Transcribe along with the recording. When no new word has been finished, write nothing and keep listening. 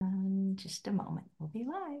In just a moment, we'll be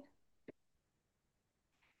live.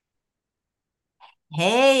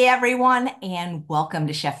 Hey everyone, and welcome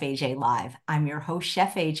to Chef AJ Live. I'm your host,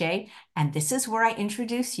 Chef AJ, and this is where I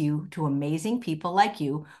introduce you to amazing people like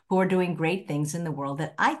you who are doing great things in the world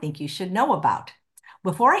that I think you should know about.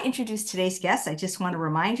 Before I introduce today's guest, I just want to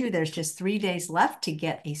remind you there's just 3 days left to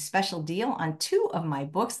get a special deal on two of my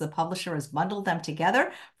books. The publisher has bundled them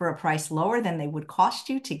together for a price lower than they would cost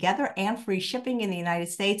you together, and free shipping in the United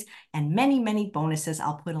States, and many, many bonuses.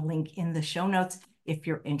 I'll put a link in the show notes if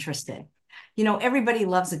you're interested. You know, everybody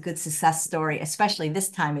loves a good success story, especially this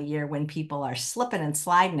time of year when people are slipping and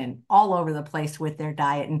sliding and all over the place with their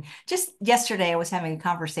diet. And just yesterday, I was having a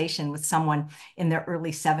conversation with someone in their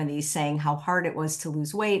early 70s saying how hard it was to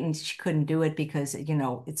lose weight, and she couldn't do it because, you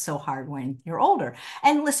know, it's so hard when you're older.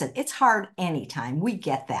 And listen, it's hard anytime. We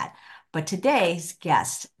get that. But today's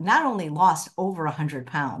guest not only lost over 100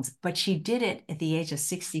 pounds, but she did it at the age of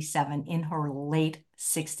 67 in her late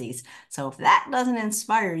 60s. So if that doesn't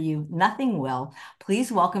inspire you, nothing will.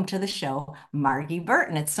 Please welcome to the show, Margie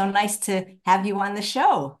Burton. It's so nice to have you on the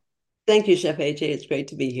show. Thank you, Chef AJ. It's great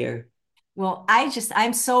to be here. Well,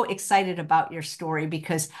 I'm so excited about your story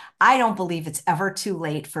because I don't believe it's ever too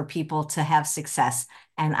late for people to have success.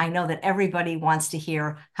 And I know that everybody wants to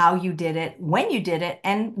hear how you did it, when you did it,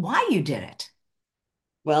 and why you did it.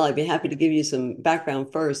 Well, I'd be happy to give you some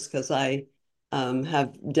background first because I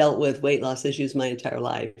have dealt with weight loss issues my entire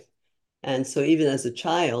life. And so even as a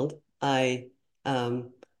child, um,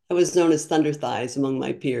 I was known as Thunder Thighs among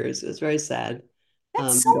my peers. It was very sad.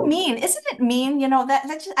 That's Um, so mean. Isn't it mean? You know, that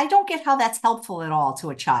just, I don't get how that's helpful at all to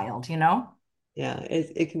a child, you know? yeah,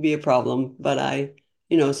 it can be a problem, but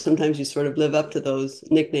sometimes you sort of live up to those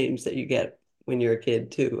nicknames that you get when you're a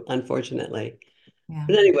kid too, unfortunately. Yeah.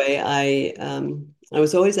 But anyway, I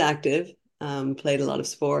was always active, played a lot of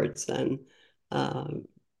sports, and um,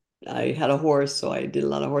 I had a horse, so I did a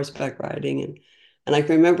lot of horseback riding, and I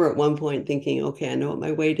can remember at one point thinking, okay, I know what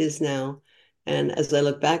my weight is now, and as I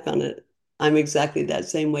look back on it, I'm exactly that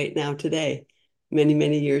same weight now today, many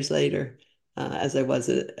many years later, as I was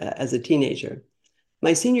as a teenager.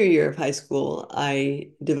 My senior year of high school, I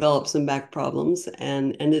developed some back problems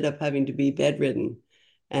and ended up having to be bedridden.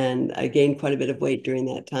 And I gained quite a bit of weight during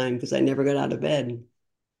that time because I never got out of bed.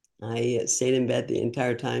 I stayed in bed the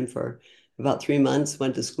entire time for about 3 months,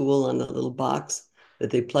 went to school on a little box that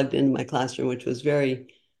they plugged into my classroom, which was very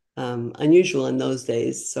unusual in those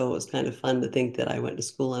days. So it was kind of fun to think that I went to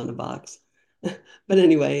school on a box. But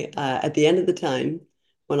anyway, at the end of the time,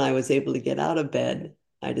 when I was able to get out of bed,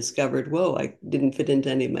 I discovered, whoa, I didn't fit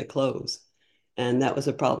into any of my clothes. And that was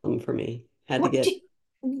a problem for me. Had to What get, do,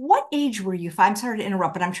 what age were you? I'm sorry to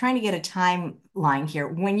interrupt, but I'm trying to get a timeline here.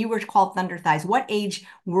 When you were called Thunder Thighs, what age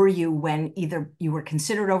were you when either you were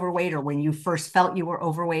considered overweight or when you first felt you were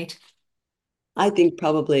overweight? I think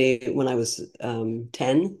probably when I was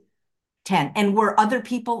 10. 10. And were other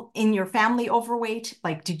people in your family overweight?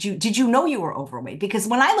 Like, did you know you were overweight? Because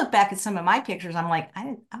when I look back at some of my pictures, I'm like,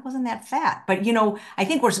 I wasn't that fat. But you know, I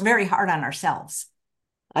think we're very hard on ourselves.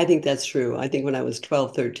 I think that's true. I think when I was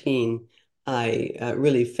 12, 13, I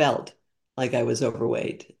really felt like I was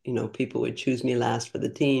overweight. People would choose me last for the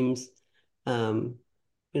teams. Um,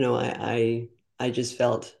 I just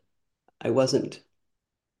felt I wasn't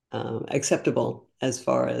acceptable as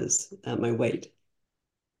far as my weight.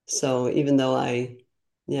 So even though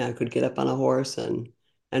yeah, I could get up on a horse and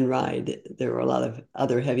ride, there were a lot of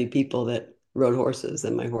other heavy people that rode horses,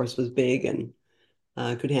 and my horse was big and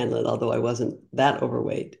could handle it, although I wasn't that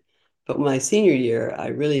overweight. But my senior year, I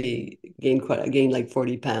really I gained like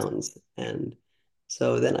 40 pounds. And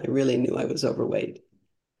so then I really knew I was overweight.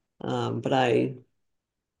 But I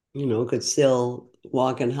could still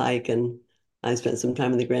walk and hike. And I spent some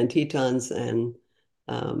time in the Grand Tetons and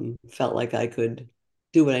felt like I could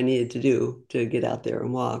do what I needed to do to get out there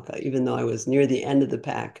and walk, even though I was near the end of the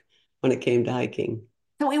pack when it came to hiking.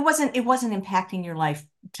 So it wasn't impacting your life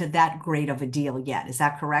to that great of a deal yet. Is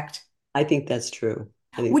that correct? I think that's true.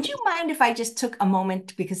 I think Would you that's mind if I just took a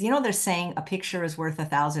moment because you know they're saying a picture is worth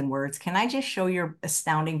 1,000 words. Can I just show your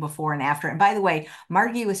astounding before and after? And by the way,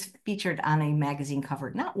 Margie was featured on a magazine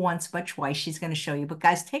cover not once but twice. She's going to show you. But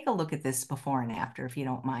guys, take a look at this before and after if you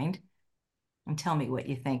don't mind, and tell me what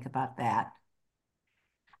you think about that.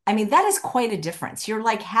 I mean, that is quite a difference. You're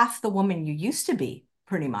like half the woman you used to be,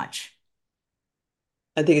 pretty much.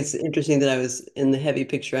 I think it's interesting that I was in the heavy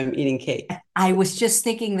picture. I'm eating cake. I was just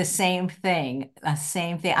thinking the same thing, the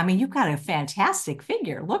same thing. I mean, you've got a fantastic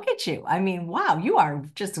figure. Look at you. I mean, wow, you are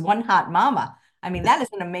just one hot mama. I mean, that is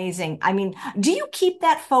an amazing. I mean, do you keep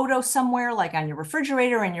that photo somewhere, like on your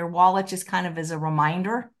refrigerator and your wallet, just kind of as a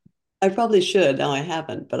reminder? I probably should. Now I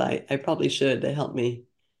haven't, but I probably should to help me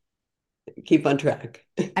keep on track.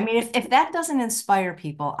 I mean, if that doesn't inspire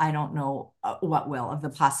people, I don't know what will of the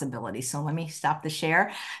possibility. So let me stop the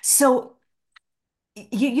share. So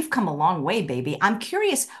you've come a long way, baby. I'm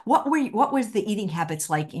curious, what was the eating habits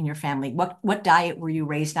like in your family? What diet were you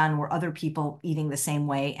raised on? Were other people eating the same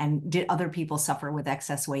way? And did other people suffer with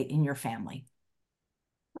excess weight in your family?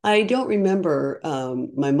 I don't remember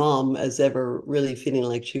my mom as ever really feeling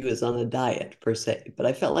like she was on a diet per se, but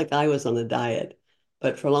I felt like I was on a diet.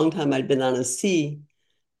 But for a long time, I'd been on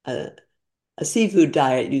a, a seafood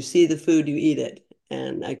diet. You see the food, you eat it.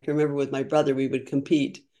 And I can remember with my brother, we would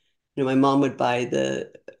compete. My mom would buy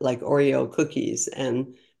the like Oreo cookies,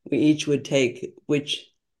 and we each would take which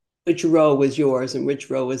row was yours and which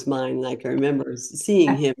row was mine. And I can remember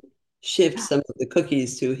seeing him shift some of the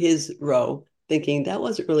cookies to his row, thinking that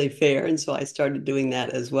wasn't really fair. And so I started doing that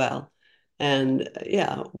as well. And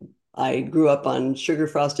yeah, I grew up on sugar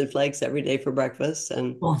frosted flakes every day for breakfast,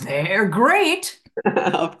 and Well, they're great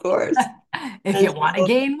of course. if And you want to so,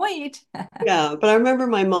 gain weight. yeah, but I remember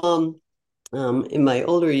my mom in my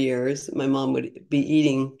older years, my mom would be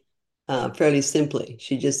eating fairly simply.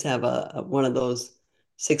 She'd just have one of those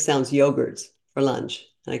 6 ounce yogurts for lunch.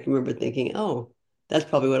 And I can remember thinking, oh, that's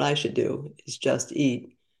probably what I should do is just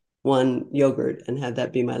eat one yogurt and have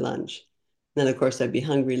that be my lunch. Then, of course, I'd be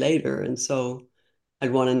hungry later. And so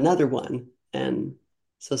I'd want another one. And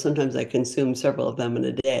so sometimes I consumed several of them in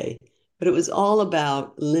a day. But it was all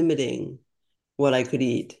about limiting what I could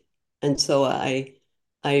eat. And so I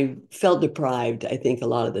felt deprived, I think, a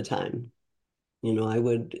lot of the time. I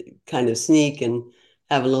would kind of sneak and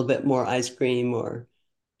have a little bit more ice cream or,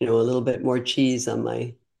 a little bit more cheese on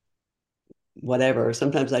my whatever.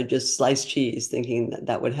 Sometimes I just slice cheese, thinking that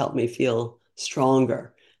that would help me feel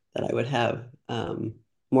stronger, that I would have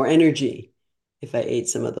more energy if I ate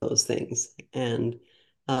some of those things. And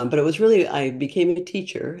but it was really I became a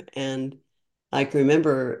teacher, and I can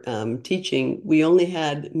remember teaching. We only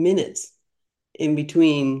had minutes in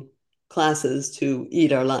between classes to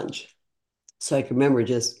eat our lunch. So I can remember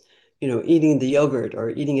just, eating the yogurt or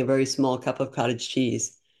eating a very small cup of cottage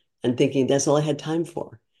cheese and thinking that's all I had time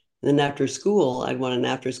for. And then after school, I'd want an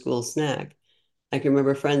after school snack. I can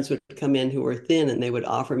remember friends would come in who were thin and they would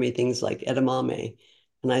offer me things like edamame.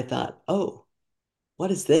 And I thought, oh,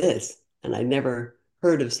 what is this? And I'd never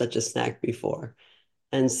heard of such a snack before.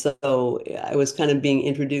 And so I was kind of being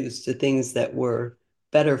introduced to things that were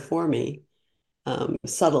better for me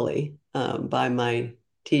subtly by my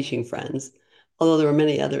teaching friends, although there were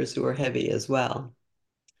many others who were heavy as well.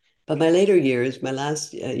 But my later years, my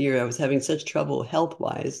last year, I was having such trouble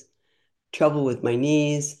health-wise, trouble with my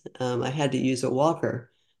knees. I had to use a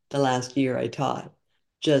walker the last year I taught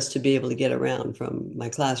just to be able to get around from my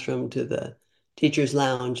classroom to the teacher's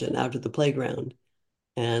lounge and out to the playground.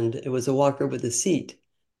 And it was a walker with a seat.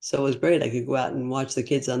 So it was great. I could go out and watch the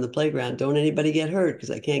kids on the playground. Don't anybody get hurt because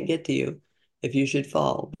I can't get to you if you should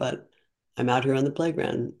fall. But I'm out here on the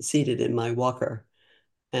playground seated in my walker.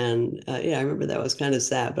 And yeah, I remember that was kind of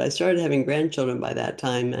sad. But I started having grandchildren by that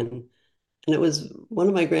time. And it was one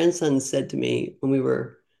of my grandsons said to me when we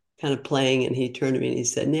were kind of playing, and he turned to me and he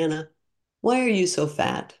said, Nana, why are you so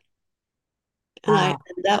fat? Oh,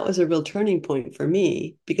 And that was a real turning point for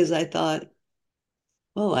me because I thought,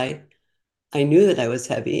 oh, I knew that I was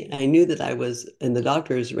heavy. I knew that I was in the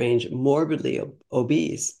doctor's range morbidly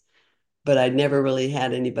obese, but I'd never really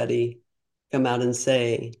had anybody come out and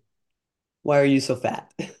say, "Why are you so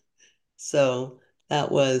fat?" So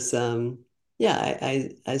that was, yeah,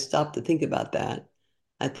 I stopped to think about that.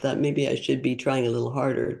 I thought maybe I should be trying a little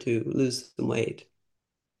harder to lose some weight.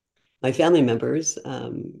 My family members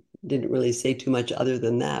didn't really say too much other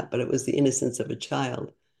than that, but it was the innocence of a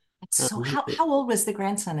child. so Who how old was the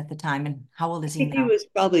grandson at the time, and how old I is he think he now? was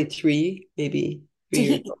probably three, maybe So 3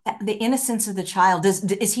 years he, old. the innocence of the child,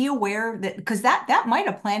 is he aware that, because that might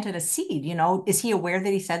have planted a seed, is he aware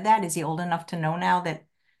that he said that? Is he old enough to know now that?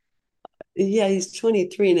 Yeah, he's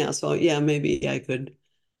 23 now, so yeah, maybe I could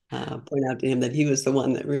point out to him that he was the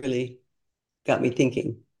one that really got me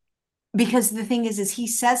thinking. Because the thing is he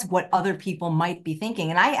says what other people might be thinking.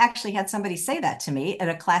 And I actually had somebody say that to me at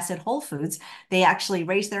a class at Whole Foods. They actually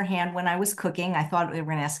raised their hand when I was cooking. I thought they were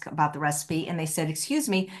going to ask about the recipe. And they said, excuse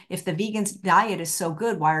me, if the vegan's diet is so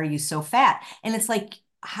good, why are you so fat? And it's like,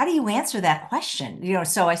 how do you answer that question?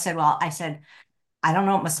 So I said, I don't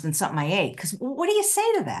know. It must have been something I ate. Because what do you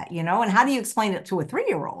say to that? And how do you explain it to a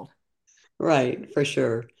 3-year-old? Right, for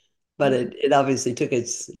sure. But it obviously took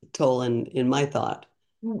its toll in my thought.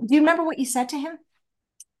 Do you remember what you said to him?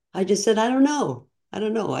 I just said, I don't know. I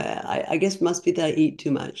don't know. I guess must be that I eat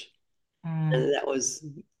too much. Mm. And that was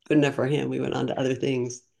good enough for him. We went on to other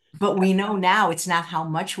things. But we know now it's not how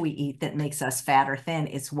much we eat that makes us fat or thin,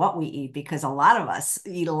 it's what we eat because a lot of us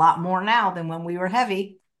eat a lot more now than when we were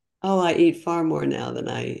heavy. Oh, I eat far more now than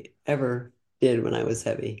I ever did when I was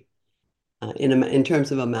heavy. In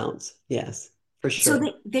terms of amounts, yes, for So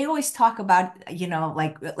sure. they always talk about,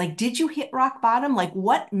 like did you hit rock bottom? Like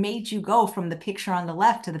what made you go from the picture on the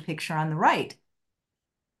left to the picture on the right?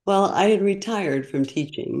 Well, I had retired from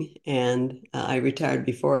teaching, and I retired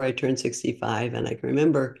before I turned 65. And I can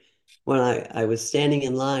remember when I was standing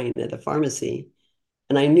in line at a pharmacy,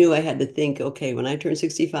 and I knew I had to think, okay, when I turned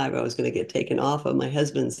 65, I was going to get taken off of my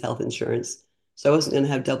husband's health insurance. So I wasn't going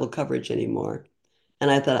to have double coverage anymore.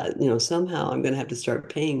 And I thought, somehow I'm going to have to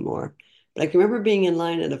start paying more. But I can remember being in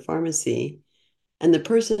line at a pharmacy, and the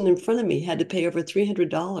person in front of me had to pay over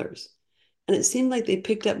 $300. And it seemed like they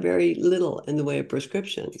picked up very little in the way of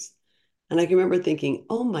prescriptions. And I can remember thinking,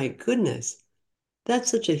 oh my goodness,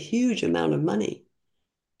 that's such a huge amount of money.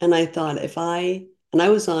 And I thought and I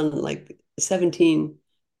was on like 17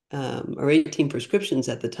 or 18 prescriptions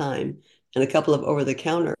at the time and a couple of over the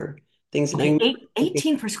counter things. And I Okay, remember thinking,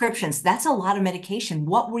 18 prescriptions. That's a lot of medication.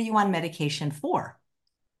 What were you on medication for?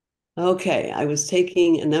 okay, I was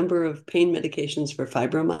taking a number of pain medications for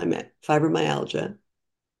fibromyalgia.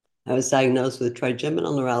 I was diagnosed with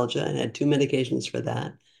trigeminal neuralgia and had two medications for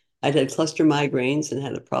that. I'd had cluster migraines and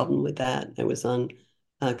had a problem with that. I was on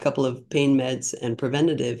a couple of pain meds and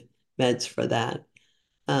preventative meds for that.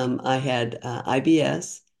 I had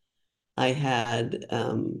IBS. I had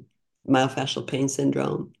myofascial pain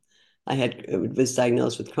syndrome. Was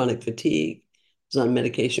diagnosed with chronic fatigue. Was on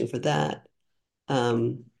medication for that.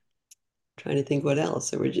 Um, Trying to think what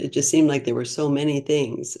else. It just seemed like there were so many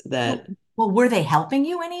things Well, that well, were they helping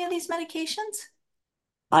you, any of these medications?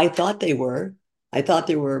 I thought they were. I thought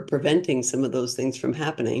they were preventing some of those things from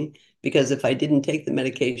happening because if I didn't take the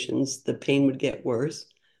medications, the pain would get worse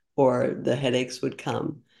or the headaches would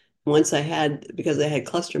come. Because I had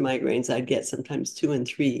cluster migraines, I'd get sometimes two and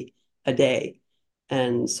three a day.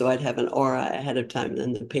 And so I'd have an aura ahead of time, and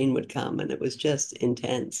then the pain would come, and it was just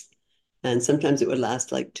intense. And sometimes it would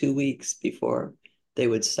last like 2 weeks before they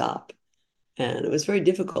would stop. And it was very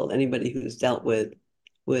difficult. Anybody who's dealt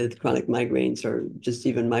with chronic migraines or just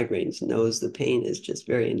even migraines knows the pain is just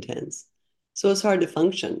very intense. So it's hard to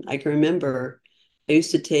function. I can remember I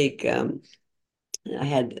used to take I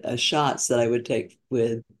had shots that I would take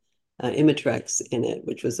with Imitrex in it,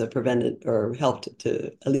 which was a prevented or helped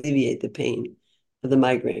to alleviate the pain of the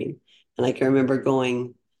migraine. And I can remember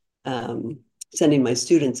um, sending my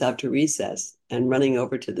students out to recess and running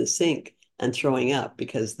over to the sink and throwing up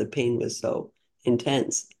because the pain was so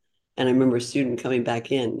intense. And I remember a student coming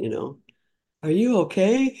back in, are you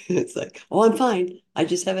okay? It's like, oh, I'm fine. I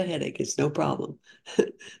just have a headache. It's no problem.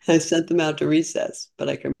 I sent them out to recess, but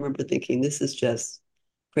I can remember thinking, this is just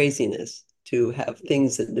craziness to have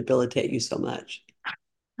things that debilitate you so much.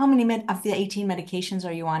 How many of the 18 medications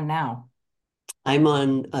are you on now? I'm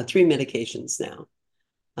on three medications now.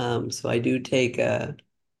 So I do take a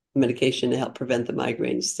medication to help prevent the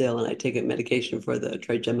migraines still, and I take a medication for the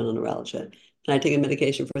trigeminal neuralgia, and I take a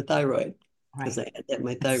medication for thyroid because Right. I had to have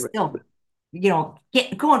my But thyroid. still,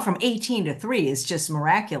 going from 18 to 3 is just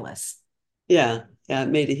miraculous. Yeah, yeah, it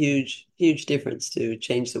made a huge, huge difference to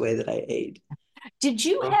change the way that I ate. Did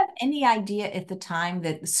you So have any idea at the time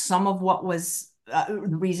that some of what was the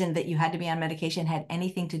reason that you had to be on medication had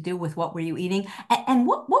anything to do with what were you eating? And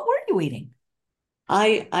what were you eating?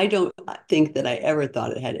 I don't think that I ever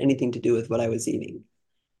thought it had anything to do with what I was eating.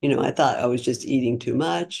 I thought I was just eating too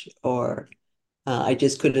much, or I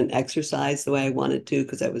just couldn't exercise the way I wanted to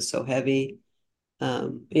because I was so heavy.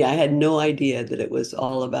 Yeah, I had no idea that it was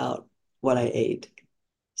all about what I ate.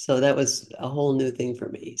 So that was a whole new thing for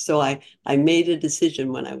me. So I made a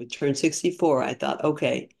decision when I would turn 64. I thought,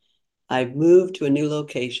 okay, I've moved to a new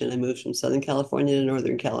location. I moved from Southern California to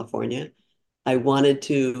Northern California. I wanted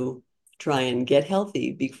to try and get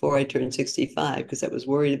healthy before I turned 65 because I was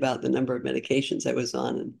worried about the number of medications I was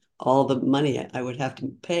on and all the money I would have to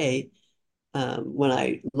pay when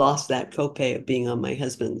I lost that copay of being on my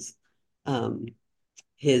husband's um,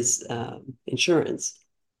 his insurance.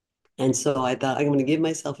 And so I thought I'm going to give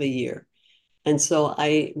myself a year. And so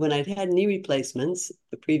when I'd had knee replacements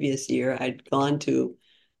the previous year, I'd gone to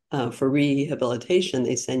for rehabilitation.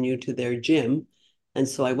 They send you to their gym, and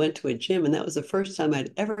so I went to a gym, and that was the first time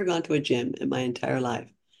I'd ever gone to a gym in my entire life.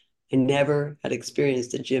 I never had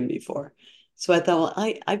experienced a gym before. So I thought,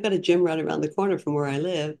 well, I've got a gym right around the corner from where I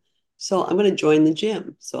live. So I'm going to join the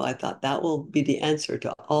gym. So I thought that will be the answer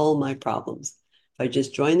to all my problems. If I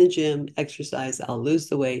just join the gym, exercise, I'll lose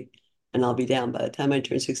the weight and I'll be down. By the time I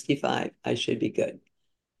turn 65, I should be good.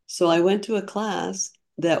 So I went to a class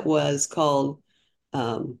that was called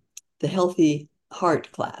um, the Healthy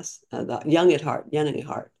Heart class, the Young at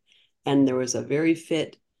Heart. And there was a very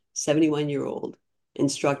fit 71-year-old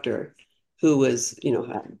instructor who was,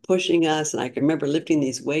 pushing us. And I can remember lifting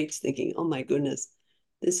these weights thinking, oh my goodness,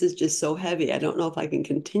 this is just so heavy. I don't know if I can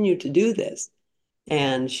continue to do this.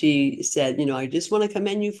 And she said, I just want to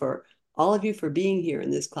commend you for all of you for being here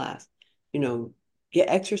in this class. You know, get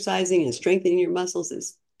exercising and strengthening your muscles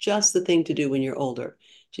is just the thing to do when you're older.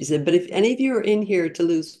 She said, but if any of you are in here to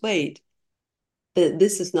lose weight, that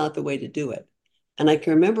this is not the way to do it. And I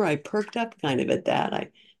can remember I perked up kind of at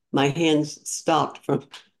that. My hands stopped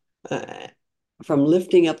uh, from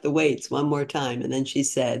lifting up the weights one more time. And then she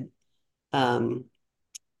said, um,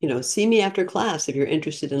 see me after class if you're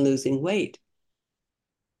interested in losing weight.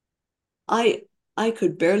 I I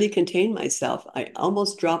could barely contain myself. I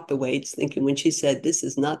almost dropped the weights, thinking when she said this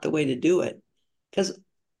is not the way to do it, because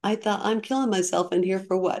I thought I'm killing myself in here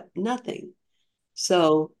for what? Nothing.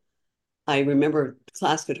 So I remember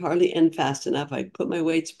class could hardly end fast enough. I put my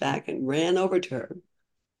weights back and ran over to her.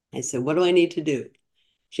 I said, "What do I need to do?"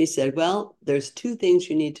 She said, "Well, there's two things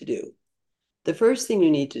you need to do. The first thing you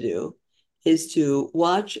need to do is to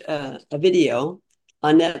watch a video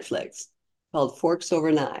on Netflix called Forks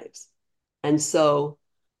Over Knives." And so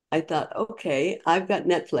I thought, okay, I've got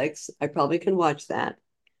Netflix. I probably can watch that.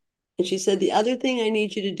 And she said, the other thing I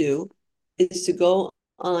need you to do is to go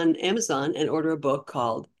on Amazon and order a book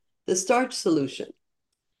called The Starch Solution.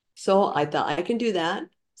 So I thought I can do that.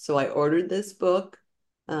 So I ordered this book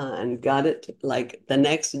and got it like the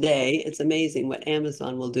next day. It's amazing what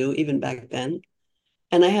Amazon will do, even back then.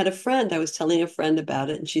 And I had a friend, I was telling a friend about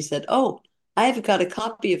it, and she said, oh, I've got a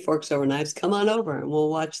copy of Forks Over Knives. Come on over and we'll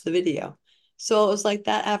watch the video. So it was like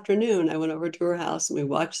that afternoon, I went over to her house and we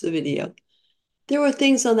watched the video. There were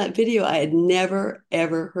things on that video I had never,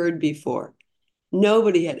 ever heard before.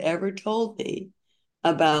 Nobody had ever told me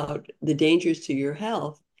about the dangers to your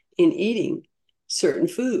health in eating certain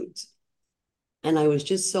foods. And I was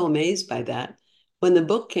just so amazed by that. When the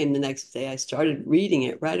book came the next day, I started reading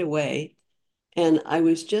it right away. And I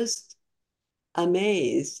was just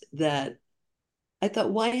amazed that I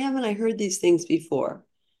thought, why haven't I heard these things before?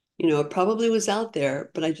 It probably was out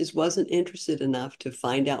there, but I just wasn't interested enough to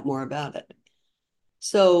find out more about it.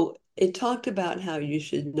 So it talked about how you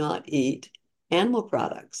should not eat animal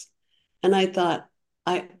products. And I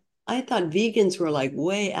I thought vegans were like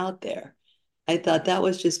way out there. I thought that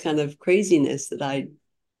was just kind of craziness that I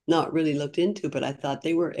not really looked into, but I thought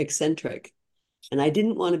they were eccentric. And I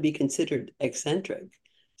didn't want to be considered eccentric.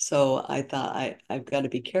 So I thought I've got to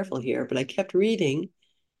be careful here. But I kept reading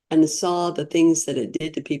and saw the things that it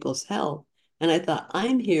did to people's health. And I thought,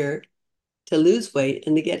 I'm here to lose weight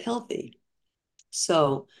and to get healthy.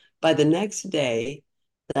 So by the next day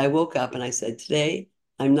that I woke up and I said, today,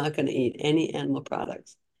 I'm not going to eat any animal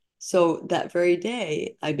products. So that very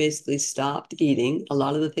day, I basically stopped eating a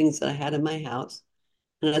lot of the things that I had in my house.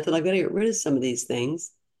 And I thought, I've got to get rid of some of these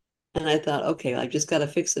things. And I thought, okay, I've just got to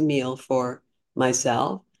fix a meal for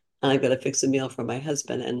myself, and I've got to fix a meal for my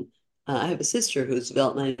husband. And I have a sister who's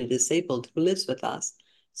developmentally disabled who lives with us.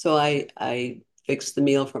 So I fixed the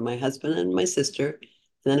meal for my husband and my sister,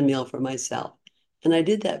 and then a meal for myself. And I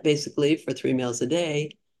did that basically for 3 meals a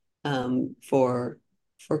day for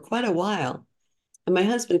quite a while. And my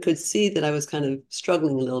husband could see that I was kind of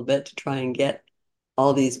struggling a little bit to try and get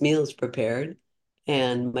all these meals prepared.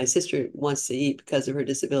 And my sister wants to eat because of her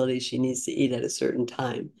disability. She needs to eat at a certain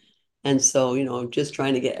time. And so, just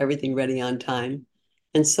trying to get everything ready on time.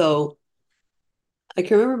 And so I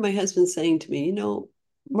can remember my husband saying to me,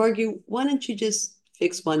 Margie, why don't you just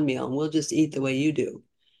fix one meal and we'll just eat the way you do?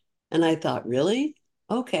 And I thought, really?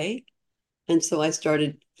 Okay. And so I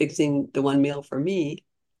started fixing the one meal for me,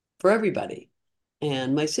 for everybody.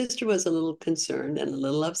 And my sister was a little concerned and a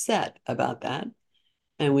little upset about that.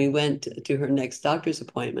 And we went to her next doctor's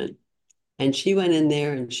appointment. And she went in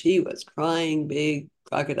there and she was crying big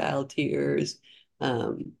crocodile tears.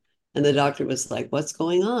 Um, and the doctor was like, what's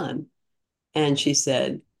going on? And she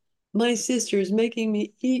said, my sister's making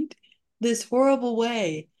me eat this horrible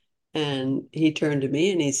way. And he turned to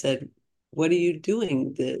me and he said, what are you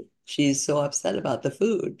doing that she's so upset about the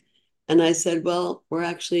food? And I said, well, we're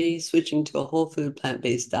actually switching to a whole food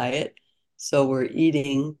plant-based diet. So we're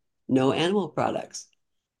eating no animal products.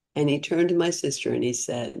 And he turned to my sister and he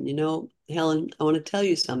said, Helen, I want to tell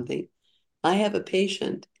you something. I have a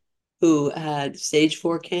patient who had stage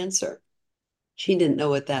 4 cancer. She didn't know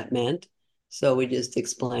what that meant. So we just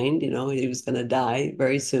explained, he was going to die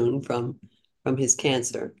very soon from his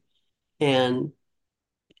cancer. And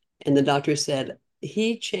and the doctor said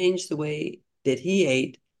he changed the way that he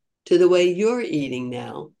ate to the way you're eating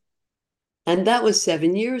now. And that was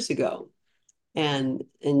 7 years ago. And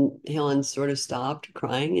Helen sort of stopped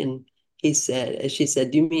crying and she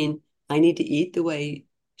said, "Do you mean I need to eat the way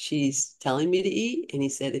she's telling me to eat?" And he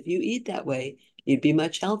said, "If you eat that way, you'd be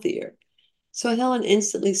much healthier." So Helen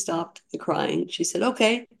instantly stopped the crying. She said,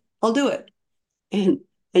 "Okay, I'll do it." And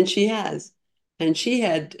and she has. And she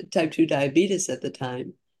had type 2 diabetes at the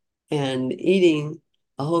time, and eating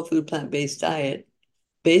a whole food plant-based diet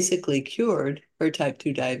basically cured her type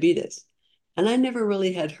 2 diabetes. And I never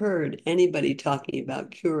really had heard anybody talking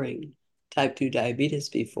about curing type 2 diabetes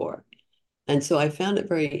before. And so I found it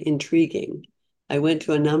very intriguing. I went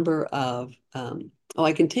to a number of,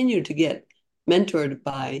 I continued to get mentored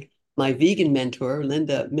by my vegan mentor,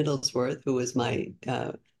 Linda Middlesworth, who was my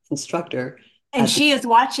instructor And at the she is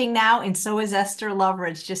watching now, and so is Esther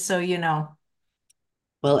Loveridge, just so you know.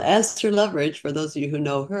 Well, Esther Loveridge, for those of you who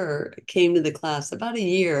know her, came to the class about a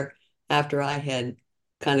year after I had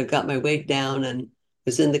kind of got my weight down and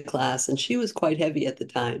was in the class. And she was quite heavy at the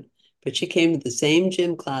time, but she came to the same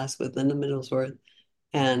gym class with Linda Middlesworth.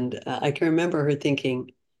 And I can remember her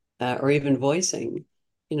thinking, or even voicing,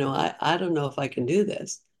 I don't know if I can do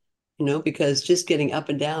this, because just getting up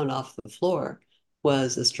and down off the floor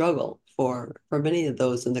was a struggle for many of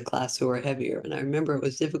those in the class who were heavier. And I remember it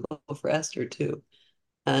was difficult for Esther too.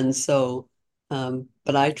 And so,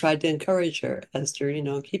 but I tried to encourage her, Esther,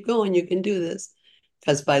 keep going, you can do this.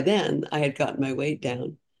 Because by then I had gotten my weight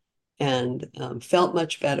down and felt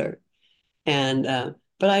much better. And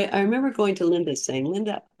but I remember going to Linda saying,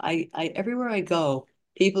 "Linda, I everywhere I go,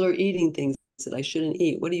 people are eating things that I shouldn't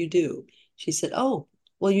eat. What do you do?" She said, "Oh,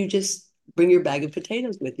 well, you just bring your bag of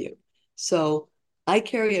potatoes with you." So I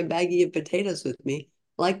carry a baggie of potatoes with me,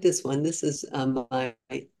 like this one. This is my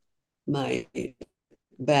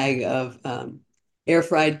bag of air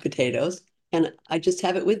fried potatoes, and I just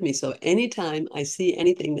have it with me. So anytime I see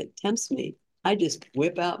anything that tempts me, I just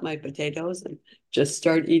whip out my potatoes and just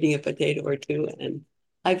start eating a potato or two. And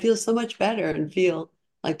I feel so much better and feel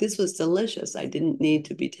like this was delicious. I didn't need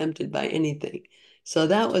to be tempted by anything. So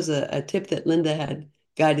that was a tip that Linda had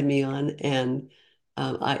guided me on. And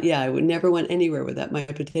I would never went anywhere without my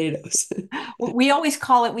potatoes. We used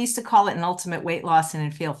to call it an ultimate weight loss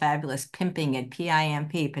and feel fabulous, pimping it,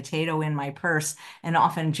 PIMP, potato in my purse, and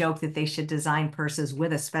often joke that they should design purses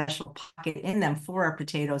with a special pocket in them for our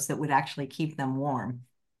potatoes that would actually keep them warm.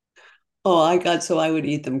 Oh, I got so I would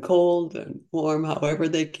eat them cold and warm, however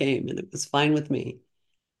they came, and it was fine with me.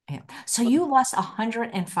 Yeah. So you lost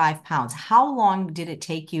 105 pounds. How long did it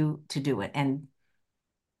take you to do it? And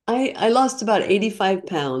I lost about 85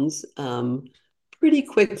 pounds pretty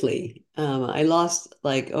quickly. I lost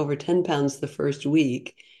like over 10 pounds the first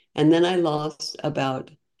week, and then I lost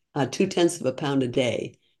about 2/10 of a pound a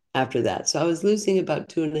day after that. So I was losing about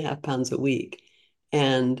 2.5 pounds a week.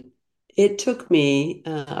 And it took me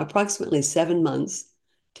approximately 7 months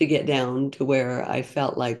to get down to where I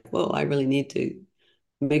felt like, whoa, I really need to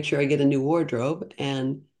make sure I get a new wardrobe.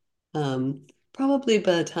 And probably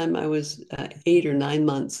by the time I was 8 or 9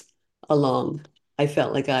 months along, I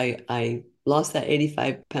felt like I lost that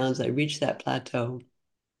 85 pounds. I reached that plateau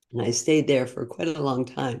and I stayed there for quite a long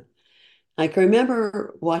time. I can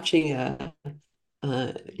remember watching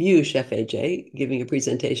you, Chef AJ, giving a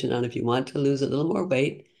presentation on if you want to lose a little more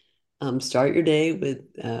weight, start your day with,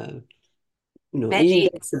 eating veggies,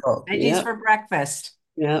 vegetables. veggies Yep. for breakfast.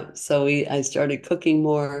 Yeah, so I started cooking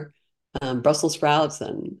more Brussels sprouts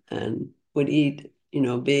and would eat,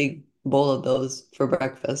 a big bowl of those for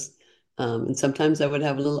breakfast. And sometimes I would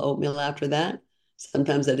have a little oatmeal after that.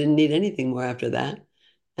 Sometimes I didn't need anything more after that.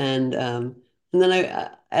 And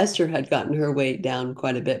then Esther had gotten her weight down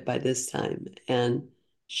quite a bit by this time, and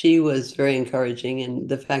she was very encouraging. And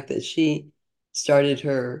the fact that she started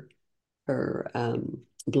her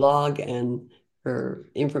blog and her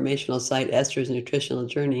informational site, Esther's Nutritional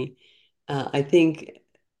Journey, I think,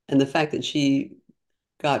 and the fact that she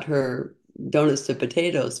got her Donuts to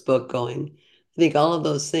Potatoes book going, I think all of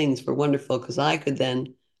those things were wonderful because I could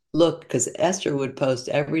then look, because Esther would post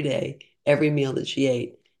every day, every meal that she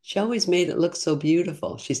ate. She always made it look so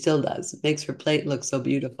beautiful. She still does. It makes her plate look so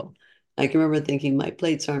beautiful. I can remember thinking my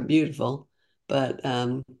plates aren't beautiful, but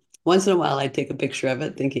once in a while I'd take a picture of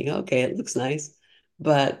it thinking, okay, it looks nice.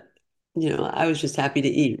 But, I was just happy to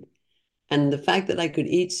eat. And the fact that I could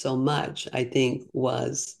eat so much, I think,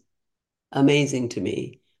 was amazing to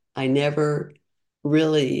me. I never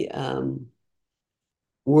really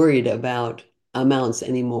worried about amounts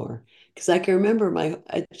anymore because I can remember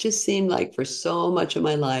it just seemed like for so much of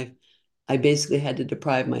my life, I basically had to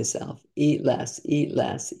deprive myself, eat less, eat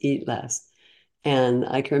less, eat less. And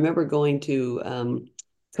I can remember going to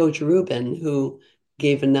Coach Rubin, who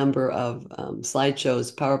gave a number of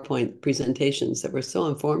slideshows, PowerPoint presentations that were so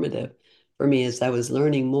informative for me as I was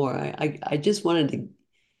learning more. I just wanted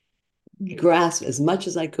to grasp as much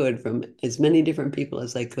as I could from as many different people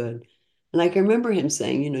as I could. And I can remember him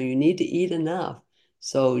saying, you need to eat enough.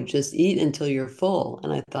 So just eat until you're full.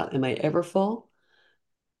 And I thought, am I ever full?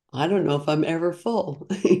 I don't know if I'm ever full,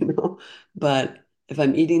 but if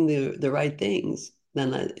I'm eating the right things,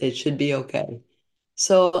 then it should be okay.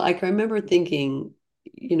 So I can remember thinking,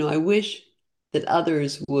 I wish that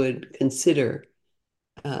others would consider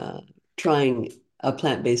uh, trying a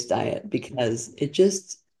plant-based diet because it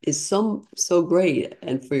just is so great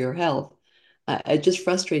and for your health. It just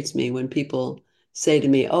frustrates me when people say to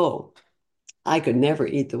me, "Oh, I could never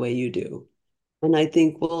eat the way you do." And I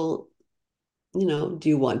think, well, do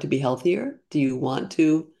you want to be healthier? Do you want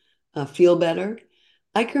to feel better?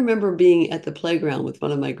 I can remember being at the playground with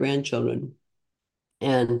one of my grandchildren,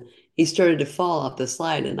 and he started to fall off the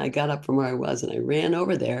slide, and I got up from where I was and I ran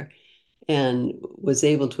over there and was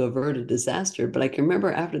able to avert a disaster. But I can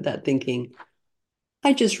remember after that thinking,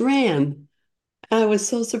 I just ran. And I was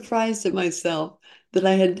so surprised at myself that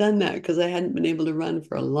I had done that because I hadn't been able to run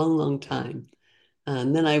for a long, long time.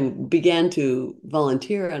 And then I began to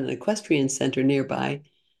volunteer at an equestrian center nearby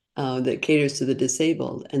that caters to the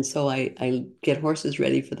disabled. And so I get horses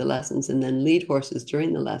ready for the lessons and then lead horses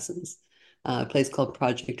during the lessons, a place called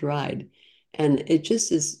Project Ride. And it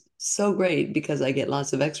just is so great because I get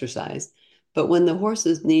lots of exercise. But when the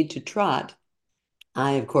horses need to trot,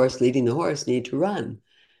 I, of course, leading the horse, need to run.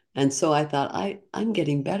 And so I thought, I'm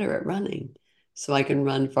getting better at running, so I can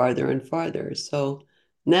run farther and farther. So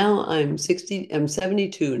now I'm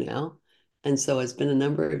 72 now. And so it's been a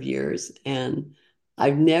number of years, and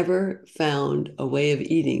I've never found a way of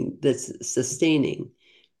eating that's sustaining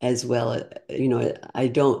as well.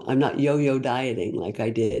 I'm not yo-yo dieting like I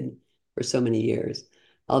did for so many years.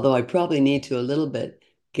 Although I probably need to a little bit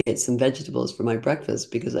get some vegetables for my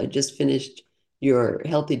breakfast because I just finished your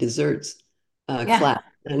healthy desserts Yeah. class.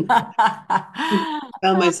 And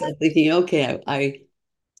found myself thinking, okay,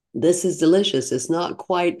 this is delicious. It's not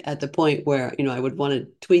quite at the point where, I would want to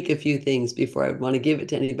tweak a few things before I would want to give it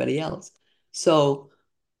to anybody else. So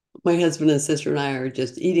my husband and sister and I are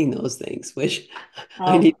just eating those things, which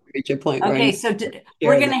I need Oh, to reach a point where I okay. need So to we're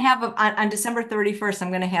share going them. to have on December 31st, I'm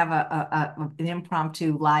going to have an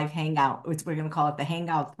impromptu live hangout. We're going to call it the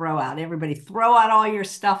Hangout Throwout. Everybody throw out all your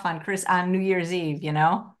stuff on New Year's Eve, you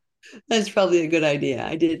know? That's probably a good idea.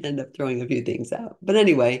 I did end up throwing a few things out. But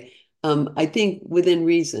anyway, I think within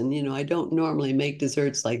reason, I don't normally make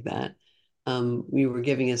desserts like that. We were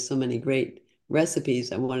giving us so many great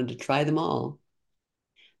recipes. I wanted to try them all.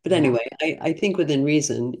 But Yeah. anyway, I think within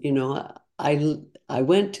reason, I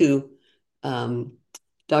went to um,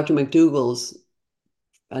 Dr. McDougall's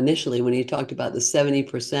initially when he talked about the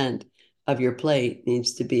 70% of your plate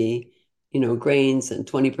needs to be, grains and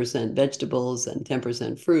 20% vegetables and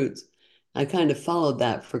 10% fruits. I kind of followed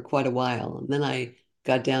that for quite a while. And then I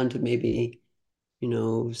got down to maybe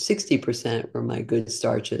 60% were my good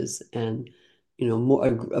starches and, more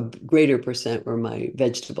a greater percent were my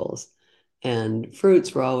vegetables. And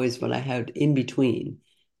fruits were always what I had in between.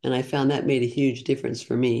 And I found that made a huge difference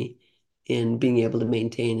for me in being able to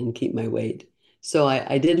maintain and keep my weight. So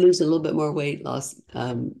I did lose a little bit more weight, lost,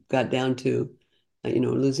 got down to,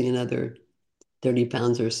 losing another 30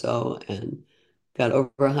 pounds or so and got over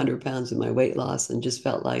 100 pounds in my weight loss and just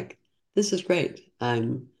felt like this is great.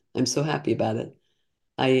 I'm so happy about it.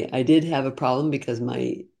 I did have a problem because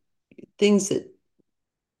my things that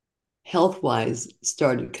health wise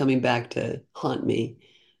started coming back to haunt me.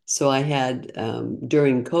 So I had,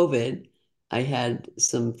 during COVID, I had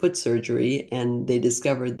some foot surgery and they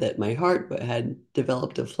discovered that my heart had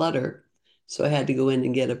developed a flutter. So I had to go in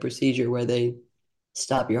and get a procedure where they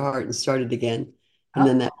stop your heart and start it again. And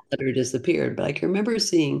then that Oh, flutter disappeared. But I can remember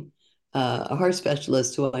seeing a heart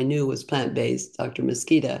specialist who I knew was plant-based, Dr.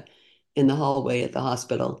 Mosquita, in the hallway at the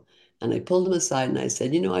hospital. And I pulled him aside and I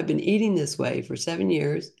said, I've been eating this way for 7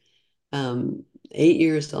 years, 8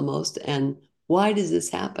 years almost. And why does this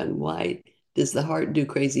happen? Why does the heart do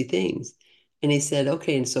crazy things? And he said,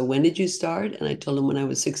 okay, and so when did you start? And I told him when I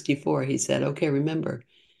was 64. He said, okay, remember,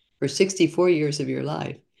 for 64 years of your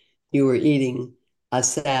life, you were eating a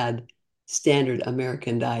sad, standard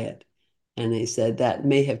American diet. And he said that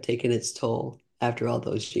may have taken its toll after all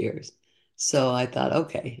those years. So I thought,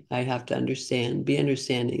 okay, I have to be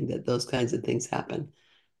understanding that those kinds of things happen.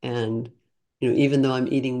 And, even though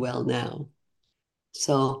I'm eating well now.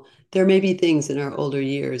 So there may be things in our older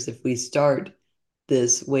years, if we start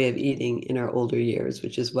this way of eating in our older years,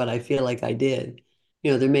 which is what I feel like I did,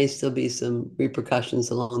 there may still be some repercussions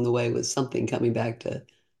along the way with something coming back to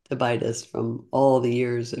bite us from all the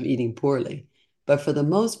years of eating poorly. But for the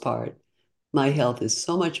most part, my health is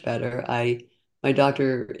so much better. My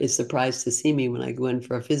doctor is surprised to see me when I go in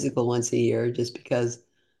for a physical once a year, just because,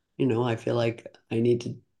 I feel like I need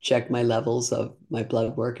to check my levels of my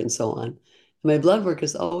blood work and so on. And my blood work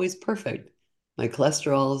is always perfect. My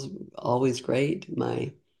cholesterol is always great.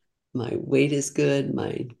 My weight is good.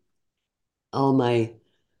 All my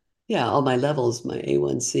all my levels, my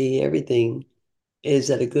A1C, everything is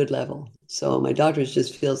at a good level. So my doctors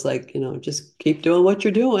just feels like, just keep doing what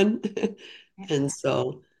you're doing. Yeah. And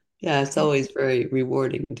so, yeah, it's Yeah. always very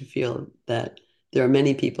rewarding to feel that there are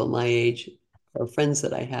many people my age or friends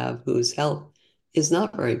that I have whose health is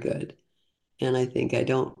not very good. And I think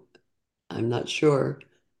I'm not sure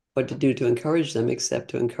what to do to encourage them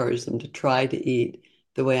except to encourage them to try to eat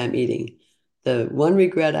the way I'm eating. The one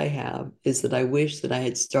regret I have is that I wish that I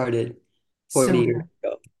had started 40 years Sooner.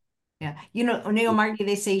 ago. Yeah. Margie,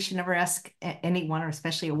 they say you should never ask anyone, or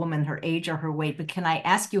especially a woman, her age or her weight. But can I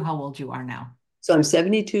ask you how old you are now? So I'm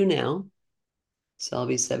 72 now. So I'll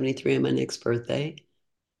be 73 on my next birthday.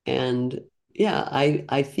 And yeah,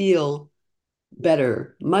 I feel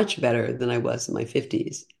better, much better than I was in my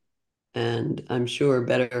 50s. And I'm sure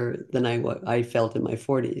better than I felt in my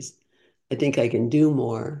 40s. I think I can do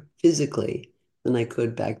more physically than I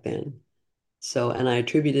could back then. So, and I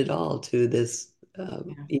attribute it all to this Yeah.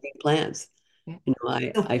 eating plants. Yeah.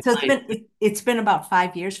 I So find, it's been about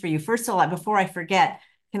 5 years for you. First of all, before I forget,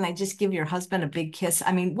 can I just give your husband a big kiss?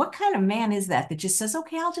 I mean, what kind of man is that just says,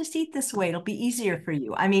 "Okay, I'll just eat this way. It'll be easier for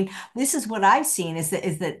you." I mean, this is what I've seen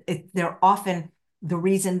they're often the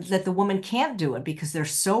reason that the woman can't do it because they're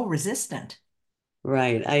so resistant.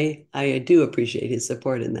 right. I do appreciate his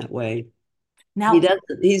support in that way. Now,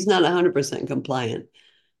 He's not 100% compliant.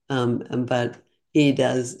 But he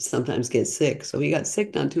does sometimes get sick. So he got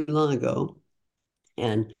sick not too long ago.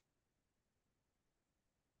 And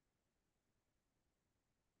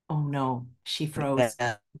oh no, she froze.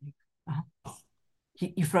 uh, Uh-huh.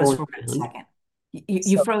 You froze going for 1 around. second.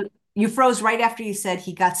 So, You froze right after you said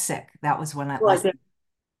he got sick. That was when I well, I last. got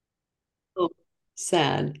so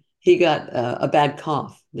sad. He got a bad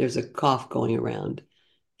cough. There's a cough going around.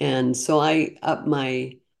 And so I up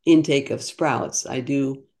my intake of sprouts. I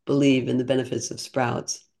do believe in the benefits of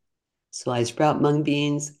sprouts. So I sprout mung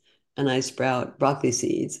beans and I sprout broccoli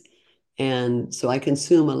seeds. And so I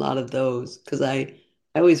consume a lot of those because I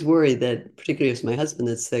always worry that, particularly if it's my husband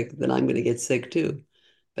that's sick, that I'm going to get sick too.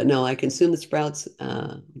 But no, I consume the sprouts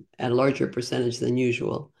at a larger percentage than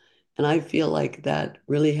usual. And I feel like that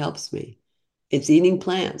really helps me. It's eating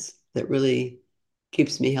plants that really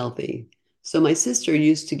keeps me healthy. So my sister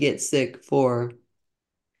used to get sick for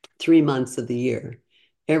 3 months of the year.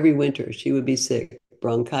 Every winter, she would be sick,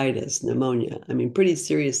 bronchitis, pneumonia. I mean, pretty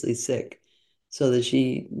seriously sick, so that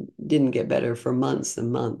she didn't get better for months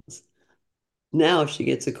and months. Now, if she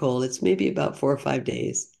gets a cold, it's maybe about 4 or 5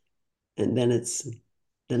 days, and then it's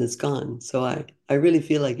gone. So I really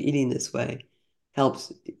feel like eating this way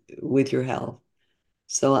helps with your health.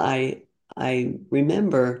 So I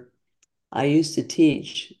remember I used to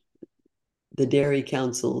teach the Dairy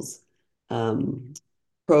Council's um,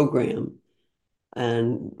 program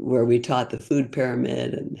and where we taught the food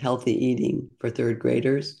pyramid and healthy eating for third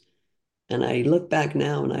graders. And I look back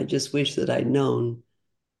now and I just wish that I'd known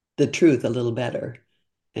the truth a little better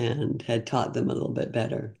and had taught them a little bit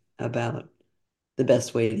better about the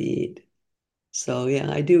best way to eat. So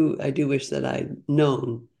yeah, I do wish that I'd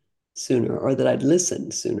known sooner or that I'd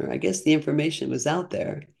listened sooner. I guess the information was out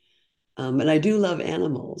there. And I do love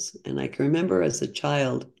animals. And I can remember as a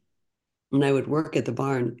child when I would work at the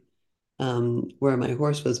barn where my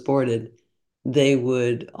horse was boarded, they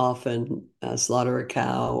would often slaughter a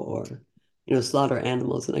cow or, slaughter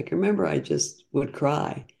animals. And I can remember I just would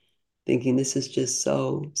cry, thinking this is just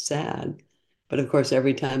so sad. But of course,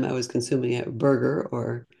 every time I was consuming a burger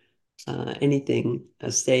or anything,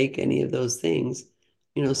 a steak, any of those things,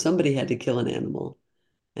 somebody had to kill an animal.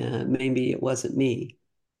 Maybe it wasn't me.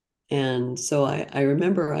 And so I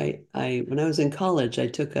remember when I was in college, I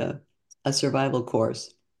took a survival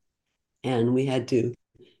course and we had to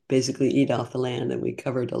basically eat off the land, and we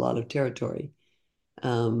covered a lot of territory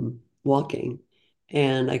walking.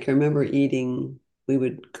 And I can remember eating, we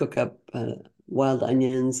would cook up wild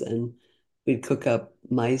onions and we'd cook up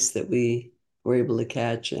mice that we were able to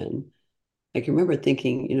catch. And I can remember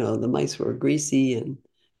thinking, the mice were greasy and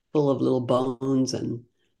full of little bones. And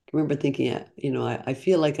I can remember thinking, I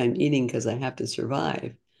feel like I'm eating because I have to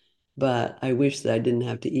survive, but I wish that I didn't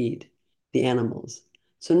have to eat the animals.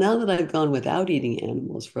 So now that I've gone without eating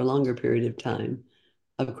animals for a longer period of time,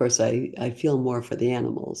 of course, I feel more for the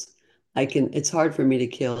animals. It's hard for me to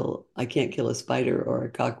kill, I can't kill a spider or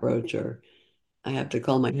a cockroach, or I have to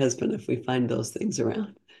call my husband if we find those things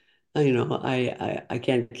around. I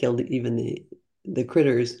can't kill even the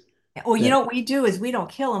critters Well, you that know what we do is we don't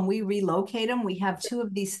kill them, we relocate them. We have two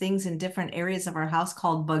of these things in different areas of our house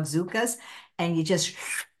called bugzookas, and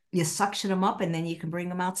you suction them up and then you can bring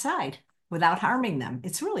them outside without harming them.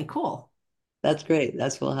 It's really cool. that's great.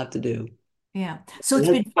 That's what we'll have to do. Yeah. So My it's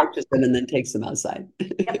been husband catches them and then takes them outside.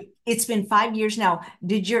 yep, it's been 5 years now.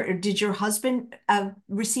 Did your husband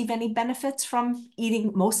receive any benefits from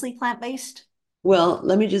eating mostly plant-based? Well,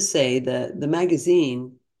 let me just say that the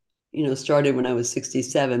magazine, started when I was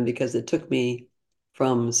 67 because it took me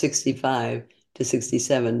from 65 to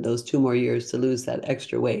 67, those 2 more years to lose that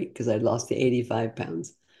extra weight because I'd lost the 85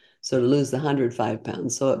 pounds. So to lose the 105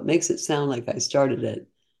 pounds. So it makes it sound like I started at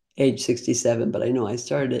age 67, but I know I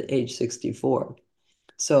started at age 64.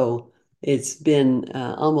 So it's been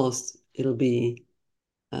it'll be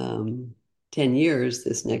um, 10 years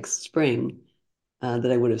this next spring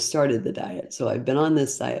that I would have started the diet. So I've been on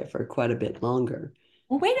this diet for quite a bit longer.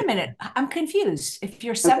 Well, wait a minute. I'm confused. If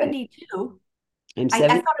you're Okay. 72, I'm I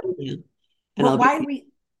thought, 72 now, and well, I'll why are be, we,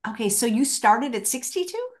 okay, so you started at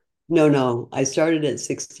 62? no, no, I started at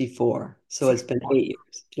 64. So it's been 64. 8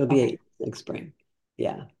 years. It'll be Okay. 8 next spring.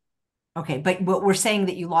 Yeah. Okay. But we're saying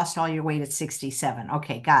that you lost all your weight at 67.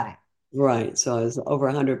 Okay. Got it. Right. So I was over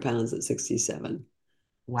 100 pounds at 67.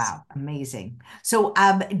 So, Wow. Amazing. So,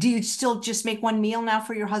 do you still just make one meal now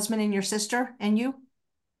for your husband and your sister and you?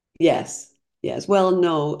 yes. Yes. Well,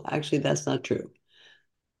 no, actually, that's not true.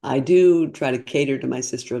 I do try to cater to my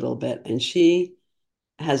sister a little bit, and she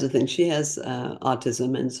has a thing. She has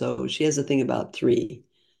autism, and so she has a thing about three.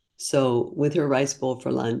 So with her rice bowl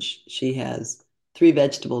for lunch, she has three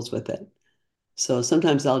vegetables with it. So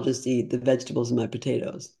sometimes I'll just eat the vegetables and my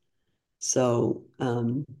potatoes. So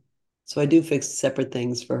so I do fix separate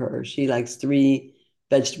things for her. She likes three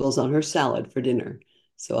vegetables on her salad for dinner.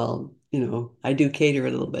 So I do cater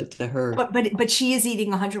a little bit to her. But she is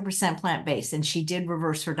eating 100% plant-based and she did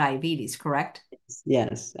reverse her diabetes, correct?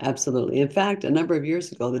 Yes, absolutely. In fact, a number of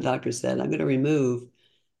years ago, the doctor said, I'm going to remove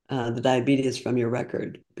the diabetes from your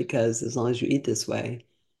record because as long as you eat this way,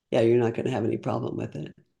 yeah, you're not going to have any problem with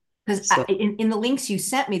it. Because So in the links you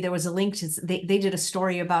sent me, there was a link to they did a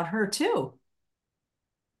story about her too.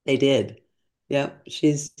 they did. Yep.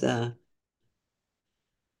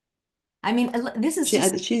 I mean, this is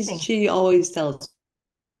just amazing. she always tells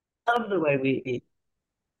love the way we eat.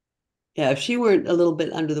 Yeah, if she weren't a little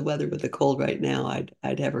bit under the weather with the cold right now,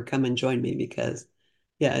 I'd have her come and join me because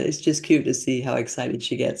yeah, it's just cute to see how excited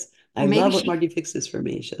she gets. I Well, maybe love what she Margie fixes for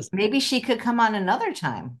me. She says, maybe she could come on another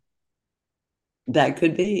time. that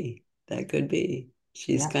could be. That could be.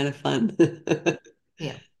 She's Yeah. kind of fun.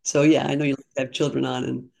 Yeah. So yeah, I know you have children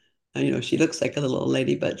on, and she looks like a little old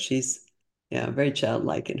lady, but she's yeah very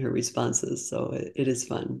childlike in her responses. So it is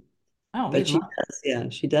fun. Oh, we But she love. does, yeah,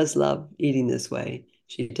 she does love eating this way.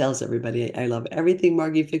 She tells everybody, I love everything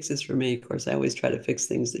Margie fixes for me. Of course, I always try to fix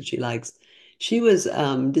things that she likes. She was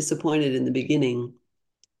disappointed in the beginning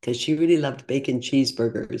because she really loved bacon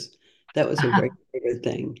cheeseburgers. That was her very favorite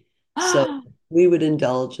thing. So we would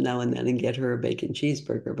indulge now and then and get her a bacon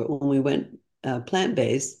cheeseburger. But when we went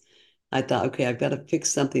plant-based, I thought, okay, I've got to fix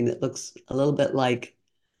something that looks a little bit like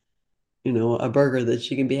a burger that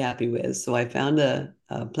she can be happy with. So I found a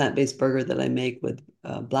plant-based burger that I make with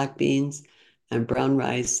black beans and brown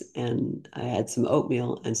rice, and I add some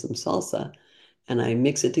oatmeal and some salsa, and I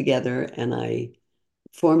mix it together and I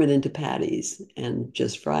form it into patties and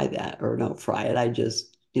just fry that, or don't fry it. I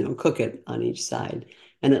just, cook it on each side,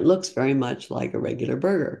 and it looks very much like a regular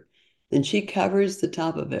burger. Then she covers the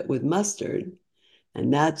top of it with mustard,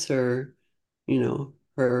 and that's her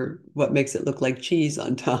what makes it look like cheese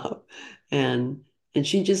on top. And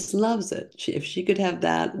she just loves it. If she could have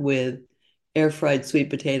that with air fried sweet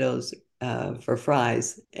potatoes for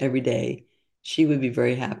fries every day, she would be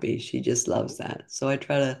very happy. She just loves that. So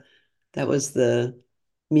that was the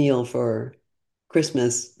meal for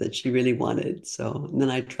Christmas that she really wanted. So and then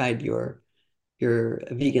I tried your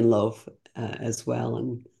vegan loaf as well,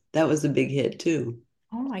 and that was a big hit too.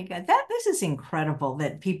 Oh my God, this is incredible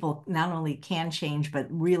that people not only can change but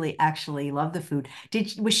really actually love the food.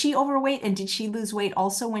 Was she overweight and did she lose weight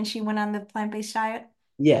also when she went on the plant-based diet?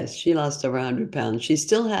 Yes, she lost over 100 pounds. She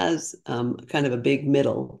still has kind of a big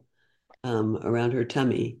middle around her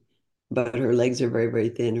tummy, but her legs are very, very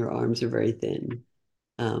thin. Her arms are very thin.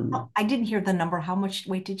 Oh, Um, I didn't hear the number. How much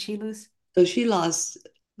weight did she lose? so she lost,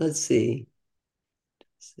 let's see,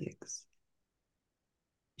 six.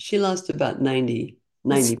 She lost about 90.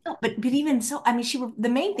 But 90. still, but even so, I mean, the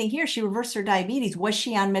main thing here, she reversed her diabetes. Was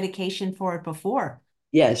she on medication for it before?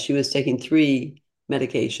 Yes, she was taking 3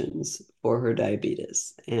 medications for her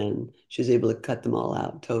diabetes, and she was able to cut them all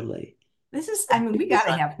out totally. I mean, She we was got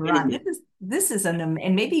to on have her on. ketamine. This is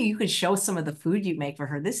and maybe you could show some of the food you make for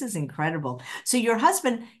her. This is incredible. So your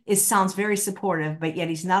husband sounds very supportive, but yet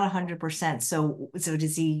he's not 100%. So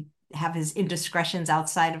does he have his indiscretions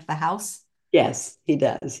outside of the house? Yes, he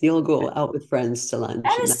does. He'll go out with friends to lunch,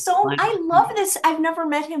 That and is that's so, fine. I love this. I've never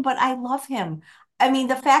met him, but I love him. I mean,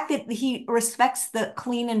 the fact that he respects the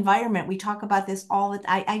clean environment. We talk about this all the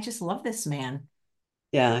time. I just love this man.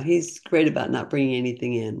 Yeah, he's great about not bringing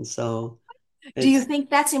anything in. So Do you it's, think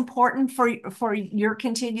that's important for your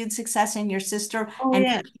continued success and your sister oh and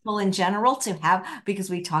yeah, people in general to have, because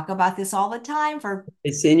we talk about this all the time for,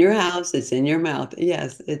 it's in your house, it's in your mouth.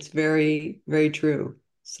 Yes, it's very, very true.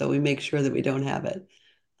 So we make sure that we don't have it.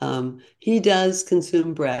 He does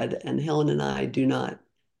consume bread, and Helen and I do not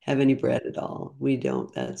have any bread at all. We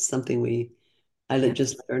don't. That's something yeah,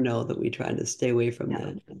 just let her know that we try to stay away from yeah.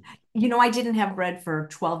 that. You know, I didn't have bread for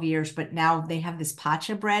 12 years, but now they have this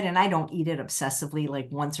pacha bread, and I don't eat it obsessively, like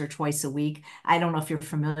once or twice a week. I don't know if you're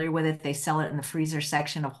familiar with it. They sell it in the freezer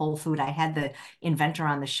section of Whole Food. I had the inventor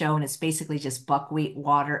on the show, and it's basically just buckwheat,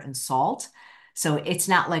 water, and salt. So it's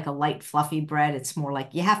not like a light, fluffy bread. It's more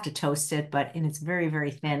like you have to toast it, and it's very,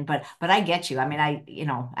 very thin. But I get you. I mean,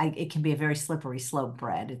 it can be a very slippery slope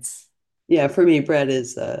bread. It's Yeah, for me, bread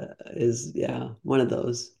is yeah, one of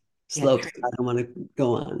those yeah, slopes I don't want to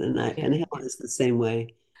go on. And yeah. Helen is the same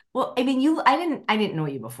way. Well, I mean, I didn't know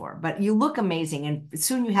you before, but you look amazing. And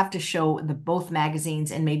soon you have to show the both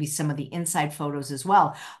magazines and maybe some of the inside photos as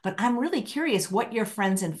well. But I'm really curious what your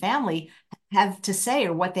friends and family have to say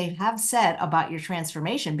or what they have said about your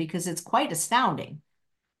transformation because it's quite astounding.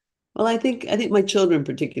 Well, I think my children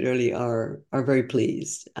particularly are very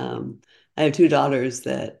pleased. I have 2 daughters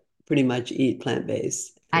that pretty much eat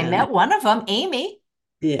plant-based, I and met one of them, Amy.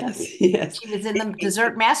 yes, yes. She was in the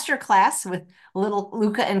dessert master class with little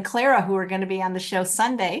Luca and Clara, who are going to be on the show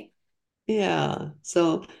Sunday. Yeah.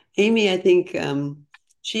 So Amy, I think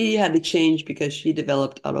she had to change because she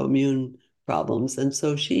developed autoimmune problems. And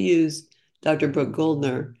so she used Dr. Brooke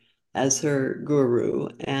Goldner as her guru.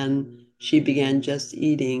 And she began just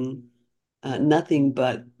eating nothing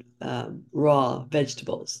but raw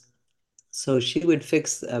vegetables. So she would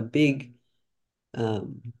fix a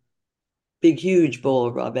um, huge bowl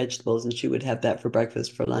of raw vegetables, and she would have that for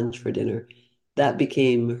breakfast, for lunch, for dinner. That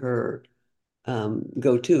became her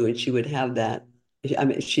go-to, and she would have that. I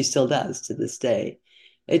mean, she still does to this day.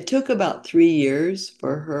 It took about 3 years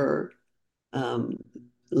for her um,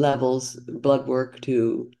 levels, blood work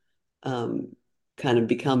to um, kind of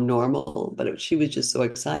become normal, but she was just so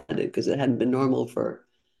excited because it hadn't been normal for,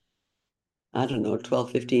 I don't know,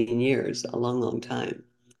 12, 15 years, a long, long time.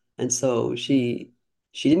 And so she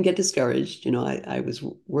didn't get discouraged. You know, I was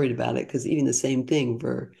worried about it because eating the same thing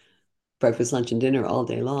for breakfast, lunch, and dinner all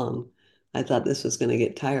day long, I thought this was going to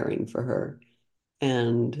get tiring for her.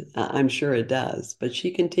 And I'm sure it does, but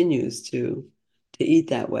she continues to eat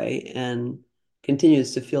that way and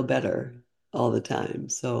continues to feel better all the time.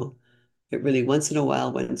 So it really, once in a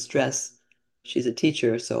while, when stress, she's a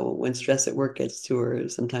teacher, so when stress at work gets to her,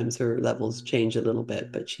 sometimes her levels change a little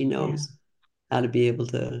bit, but she Yeah. knows how to be able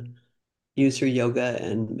to use her yoga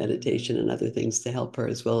and meditation and other things to help her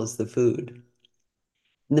as well as the food.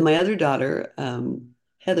 And then my other daughter,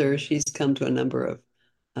 Heather, she's come to a number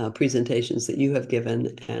of presentations that you have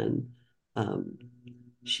given, and um,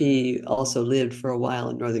 she also lived for a while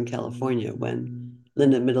in Northern California when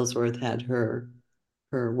Linda Middlesworth had her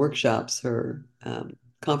workshops, her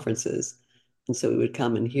conferences, and so we would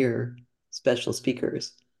come and hear special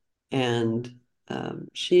speakers. And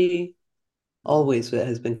she always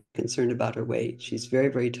has been concerned about her weight. She's very,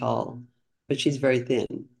 very tall, but she's very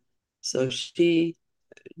thin. So she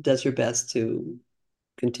does her best to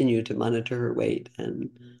continue to monitor her weight and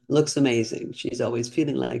looks amazing. She's always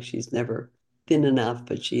feeling like she's never thin enough,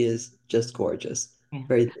 but she is just gorgeous, Yeah.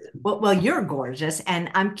 very thin. Well, you're gorgeous,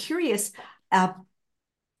 and I'm curious, uh,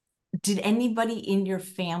 did anybody in your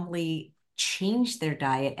family change their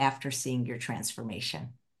diet after seeing your transformation?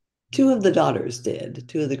 2 of the daughters did,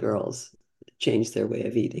 2 of the girls changed their way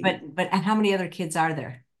of eating. And how many other kids are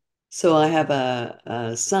there? So I have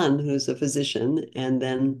a son who's a physician, and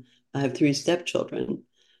then I have 3 stepchildren.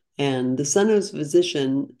 And the son who's a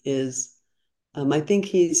physician is, I think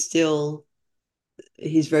he's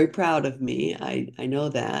very proud of me. I know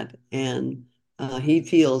that. And he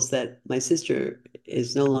feels that my sister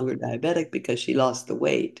is no longer diabetic because she lost the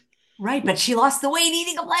weight. Right, but she lost the weight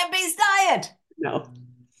eating a plant-based diet. No.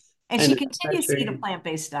 And she And I'm not continues sure, to eat a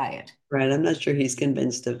plant-based diet. right? I'm not sure he's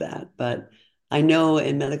convinced of that, but I know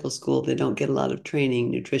in medical school they don't get a lot of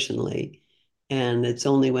training nutritionally, and it's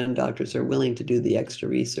only when doctors are willing to do the extra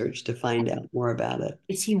research to find out more about it.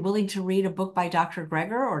 Is he willing to read a book by Dr.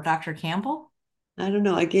 Greger or Dr. Campbell? I don't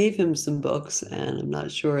know. I gave him some books, and I'm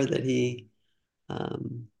not sure that he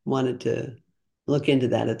wanted to look into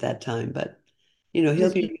that at that time. But he'll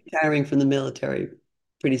Does be retiring from the military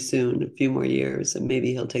pretty soon, a few more years, and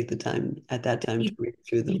maybe he'll take the time at that time to he, read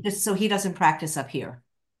through them. so he doesn't practice up here?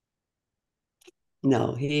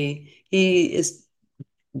 No, he is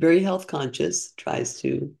very health conscious, tries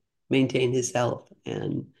to maintain his health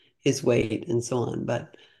and his weight and so on.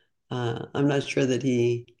 But I'm not sure that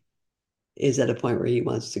he is at a point where he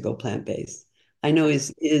wants to go plant-based. I know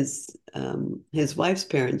his wife's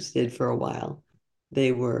parents did for a while.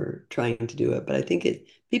 They were trying to do it, but I think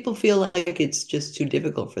people feel like it's just too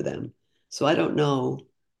difficult for them. So I don't know.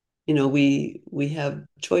 We have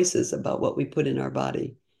choices about what we put in our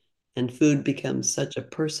body, and food becomes such a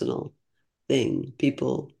personal thing.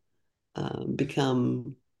 People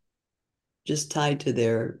become just tied to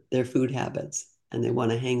their food habits, and they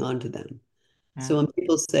want to hang on to them. Yeah. So when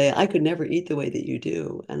people say, I could never eat the way that you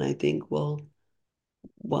do, and I think, well,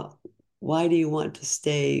 what, why do you want to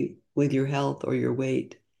stay with your health or your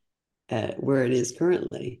weight at where it is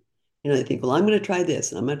currently? I think, well, I'm going to try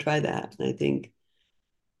this and I'm going to try that. And I think,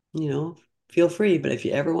 you know, feel free. But if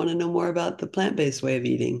you ever want to know more about the plant-based way of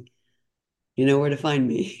eating, you know where to find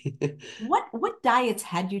me. What diets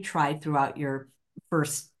had you tried throughout your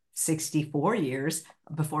first 64 years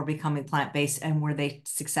before becoming plant-based, and were they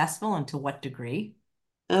successful and to what degree?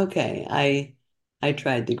 Okay, I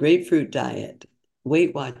tried the grapefruit diet,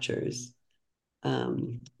 Weight Watchers,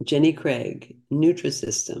 Jenny Craig,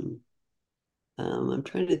 Nutrisystem. I'm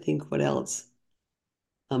trying to think what else.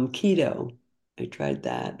 Keto. I tried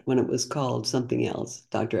that when it was called something else,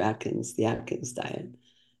 Dr. Atkins, the Atkins diet.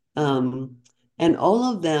 Um, and all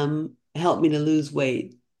of them helped me to lose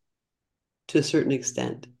weight to a certain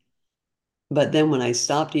extent. But then when I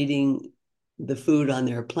stopped eating the food on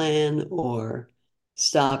their plan or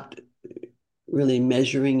stopped really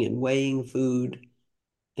measuring and weighing food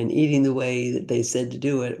and eating the way that they said to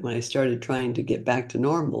do it, when I started trying to get back to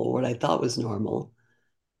normal, what I thought was normal,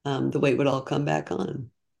 the weight would all come back on.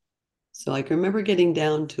 So I can remember getting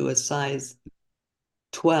down to a size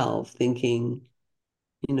 12, thinking,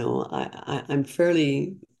 I'm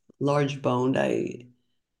fairly large boned. I,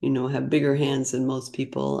 have bigger hands than most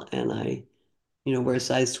people, and I, wear a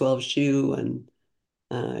size 12 shoe, and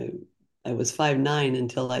uh, I was 5'9"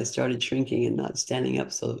 until I started shrinking and not standing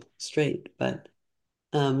up so straight. But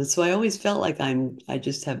so I always felt like I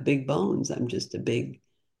just have big bones. I'm just a big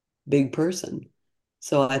person.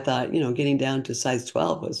 So I thought, getting down to size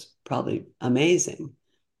 12 was probably amazing.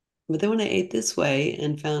 But then when I ate this way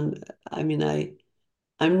and found, I mean,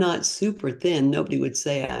 I'm not super thin. Nobody would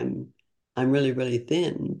say I'm really, really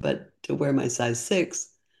thin, but to wear my size 6,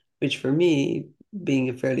 which for me, being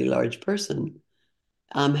a fairly large person,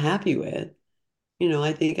 I'm happy with.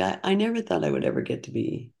 I think I never thought I would ever get to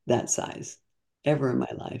be that size ever in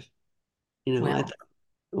my life. I Well, thought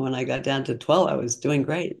when I got down to 12, I was doing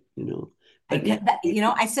great, But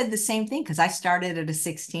yeah, I said the same thing because I started at a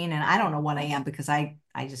 16 and I don't know what I am because I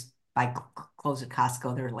just buy clothes at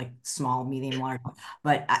Costco. They're like small, medium, large.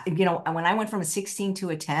 But when I went from a 16 to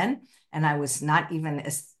a 10 and I was not even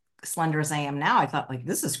as slender as I am now, I thought like,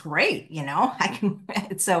 this is great. I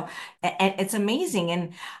can, so and it's amazing.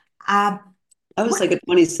 And uh, I was what, like a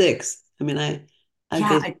 26. I mean, I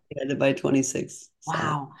yeah, basically had it by 26. So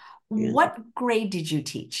wow. yeah. What grade did you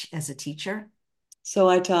teach as a teacher? So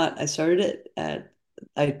I started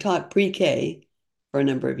I taught pre-K for a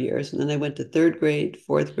number of years, and then I went to third grade,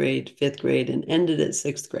 fourth grade, fifth grade, and ended at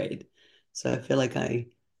sixth grade. So I feel like I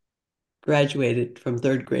graduated from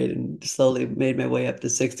third grade and slowly made my way up to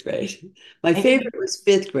sixth grade. My And favorite was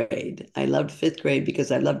fifth grade. I loved fifth grade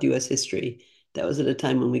because I loved US history. That was at a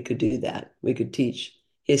time when we could do that. We could teach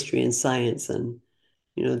history and science, and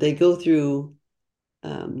they go through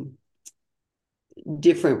um,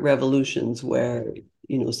 different revolutions where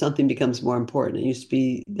something becomes more important. It used to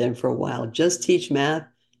be then for a while, just teach math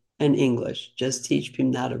and English, just teach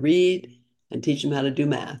them how to read and teach them how to do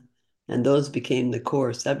math. And those became the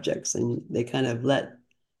core subjects, and they kind of let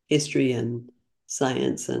history and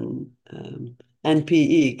science and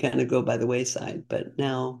PE kind of go by the wayside. But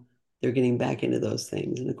now they're getting back into those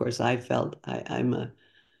things. And of course, I felt I'm a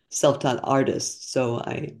self-taught artist, so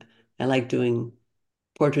I like doing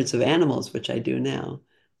portraits of animals, which I do now.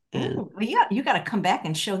 And oh, well, yeah, you got to come back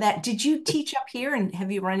and show that. Did you teach up here and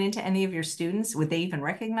have you run into any of your students? Would they even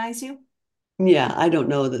recognize you? Yeah, I don't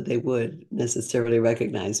know that they would necessarily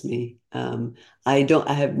recognize me. I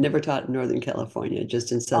have never taught in Northern California,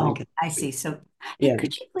 just in Southern Oh, I California. see. So, hey, Yeah,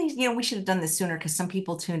 could you please, we should have done this sooner because some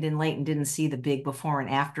people tuned in late and didn't see the big before and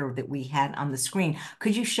after that we had on the screen.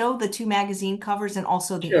 Could you show the two magazine covers and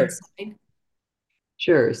also the sure. inside?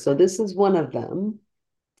 Sure. So this is one of them.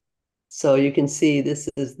 So you can see this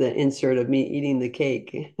is the insert of me eating the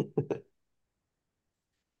cake.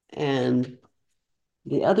 And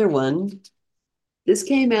the other one, this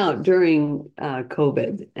came out during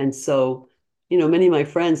COVID. And so, many of my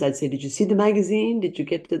friends, I'd say, "Did you see the magazine? Did you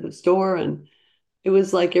get to the store?" And it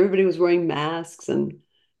was like everybody was wearing masks. And,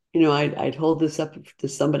 I'd hold this up to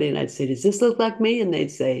somebody and I'd say, "Does this look like me?" And they'd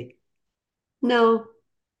say, "No,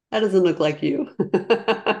 that doesn't look like you."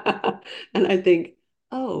 And I think,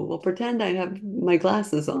 "Oh, well, pretend I have my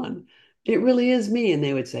glasses on. It really is me." And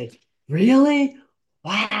they would say, "Really?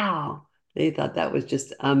 Wow." They thought that was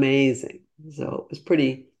just amazing. So it was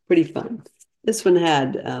pretty fun. This one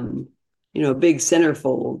had, a big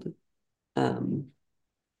centerfold. Um,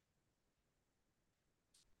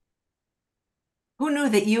 Who knew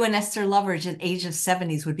that you and Esther Lovers at age of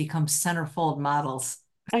 70s would become centerfold models?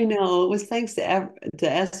 I know it was thanks to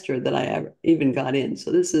Esther that I even got in.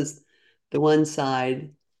 So this is the one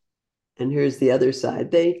side, and here's the other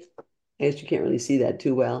side. I guess you can't really see that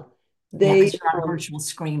too well. Yeah, They because you're on a um, virtual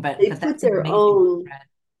screen, but they but put that's an their amazing own. spread.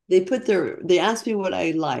 They asked me what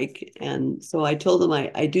I like, and so I told them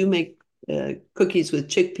I do make cookies with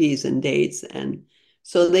chickpeas and dates, and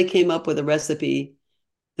so they came up with a recipe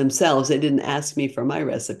themselves. They didn't ask me for my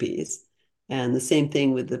recipes, and the same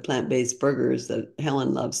thing with the plant-based burgers that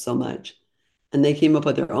Helen loves so much. And they came up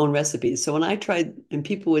with their own recipes. So when I tried, and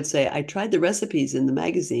people would say, "I tried the recipes in the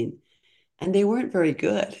magazine, and they weren't very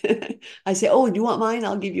good." I say, "Oh, do you want mine?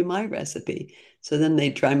 I'll give you my recipe." So then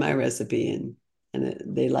they try my recipe, and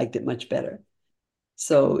they liked it much better.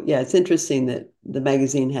 So yeah, it's interesting that the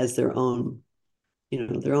magazine has their own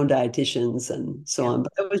dietitians and so Yeah. on.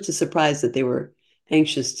 But I was just surprised that they were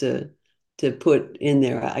anxious to put in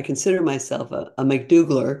there. I consider myself a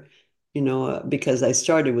McDougler, because I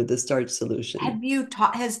started with the starch solution. Have you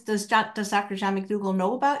taught, does Dr. John McDougall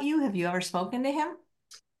know about you? Have you ever spoken to him?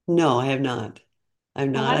 No, I have not. I've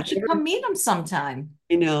Well, not. why I've don't you never, come meet him sometime?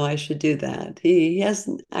 I should do that. He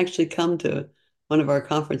hasn't actually come to one of our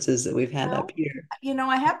conferences that we've had up Well, here,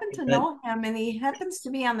 I happen to but know him and he happens to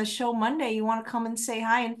be on the show Monday. You want to come and say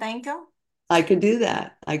hi and thank him? I could do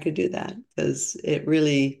that. I could do that because it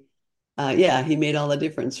really, yeah, he made all the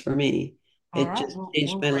difference for me. All It right. just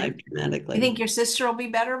changed Well, my life great. You dramatically. think your sister will be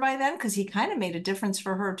better by then? Because he kind of made a difference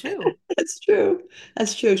for her too. That's true.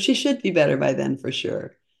 That's true. She should be better by then for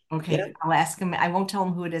sure. Yeah. Okay, I'll ask him. I won't tell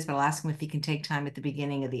him who it is, but I'll ask him if he can take time at the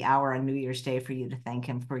beginning of the hour on New Year's Day for you to thank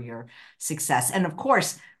him for your success. And of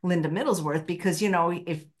course, Linda Middlesworth, because if you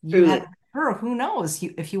hadn't Truly. met her, who knows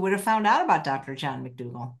if you would have found out about Dr. John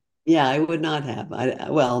McDougall. Yeah, I would not have.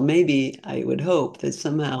 Well, maybe I would hope that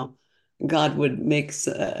somehow God would make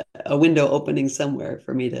a window opening somewhere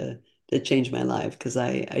for me to change my life because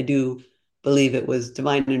I do believe it was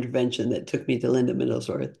divine intervention that took me to Linda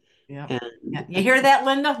Middlesworth. Yeah. Yeah. And You hear that,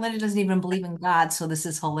 Linda? Linda doesn't even believe in God, so this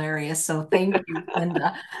is hilarious. So thank you,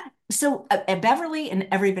 Linda. So Beverly and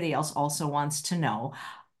everybody else also wants to know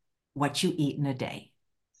what you eat in a day.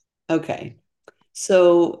 okay.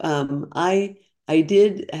 So I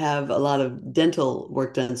did have a lot of dental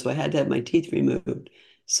work done, so I had to have my teeth removed.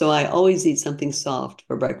 So I always eat something soft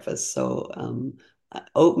for breakfast. So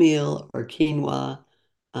oatmeal or quinoa,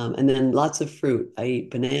 and then lots of fruit. I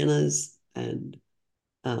eat bananas, and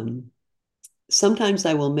um, sometimes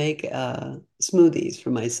I will make smoothies for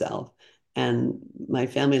myself. And my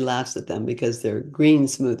family laughs at them because they're green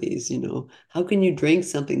smoothies, How can you drink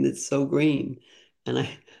something that's so green? And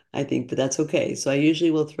I think, but that's okay. So I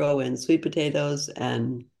usually will throw in sweet potatoes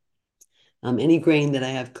and any grain that I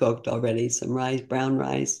have cooked already, some rice, brown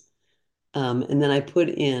rice. And then I put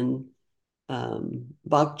in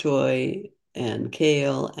bok choy and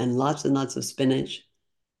kale and lots of spinach.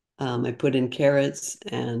 I put in carrots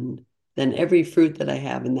and then every fruit that I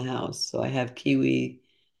have in the house. So I have kiwi,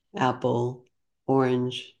 apple,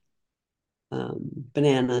 orange,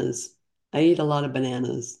 bananas. I eat a lot of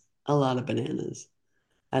bananas, a lot of bananas.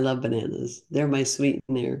 I love bananas. They're my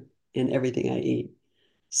sweetener in everything I eat.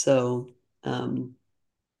 So um,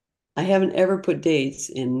 I haven't ever put dates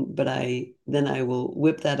in, but I will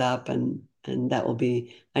whip that up and that will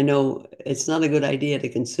be, I know it's not a good idea to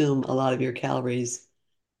consume a lot of your calories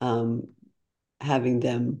um, having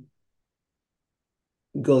them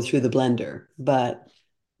go through the blender, but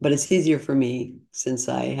it's easier for me since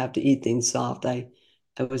I have to eat things soft. I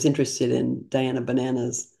was interested in Diana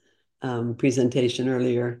bananas presentation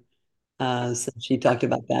earlier. So she talked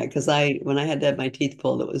about that because when I had to have my teeth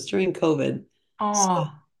pulled, it was during COVID. So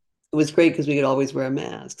Oh, it was great because we could always wear a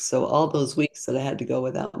mask. So all those weeks that I had to go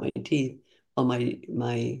without my teeth, while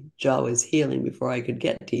my jaw was healing before I could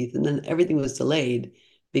get teeth, and then everything was delayed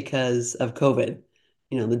because of COVID.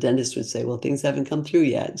 The dentist would say, "Well, things haven't come through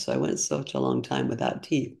yet." So I went such a long time without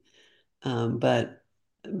teeth. Um, but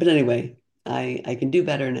but anyway, I can do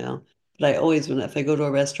better now. But I always, when if I go to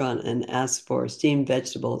a restaurant and ask for steamed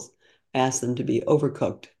vegetables, I ask them to be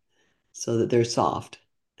overcooked so that they're soft,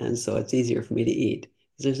 and so it's easier for me to eat.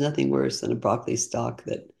 Because there's nothing worse than a broccoli stalk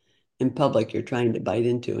that in public you're trying to bite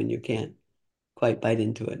into and you can't quite bite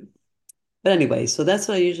into it. But anyway, so that's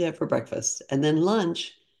what I usually have for breakfast. And then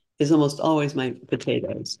lunch is almost always my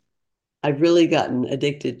potatoes. I've really gotten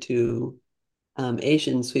addicted to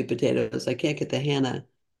Asian sweet potatoes. I can't get the Hannah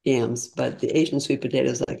yams, but the Asian sweet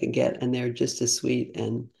potatoes I can get, and they're just as sweet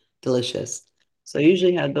and delicious. So I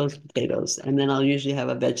usually have those potatoes, and then I'll usually have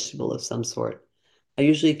a vegetable of some sort. I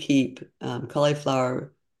usually keep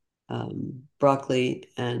cauliflower, broccoli,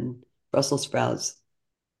 and Brussels sprouts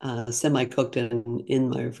semi-cooked in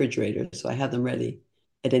my refrigerator, so I have them ready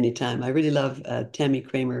at any time. I really love Tammy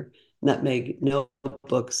Kramer nutmeg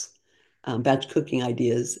notebooks, batch cooking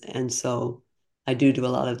ideas, and so I do a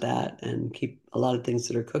lot of that and keep a lot of things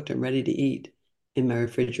that are cooked and ready to eat in my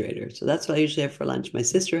refrigerator. So that's what I usually have for lunch. My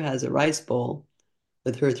sister has a rice bowl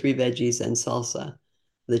with her three veggies and salsa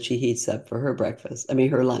that she heats up for her breakfast. I mean,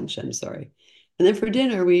 her lunch, I'm sorry. And then for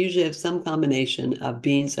dinner, we usually have some combination of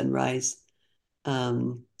beans and rice.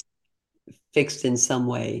 Um, Fixed in some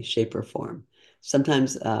way, shape, or form.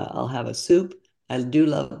 Sometimes I'll have a soup. I do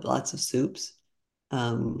love lots of soups.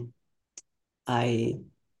 Um, I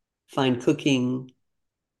find cooking,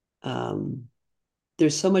 um,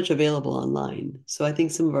 there's so much available online. So I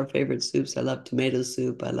think some of our favorite soups, I love tomato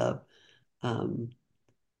soup. I love um,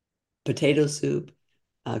 potato soup,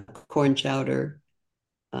 corn chowder.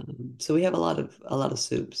 So we have a lot of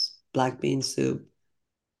soups, black bean soup.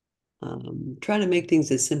 Trying to make things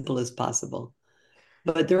as simple as possible.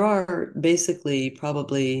 But there are basically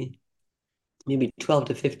probably maybe 12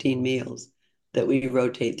 to 15 meals that we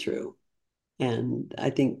rotate through. And I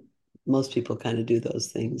think most people kind of do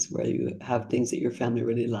those things where you have things that your family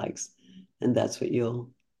really likes, and that's what you'll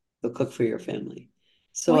cook for your family.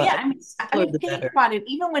 So well, yeah. the I simpler mean, the think better. about it.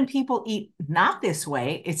 Even when people eat not this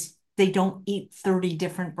way, it's they don't eat 30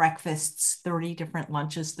 different breakfasts, 30 different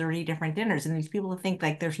lunches, 30 different dinners. And these people think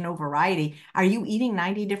like there's no variety. Are you eating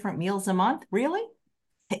 90 different meals a month? Really?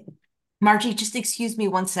 Hey, Margie, just excuse me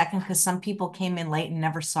 1 second because some people came in late and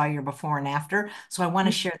never saw your before and after. So I want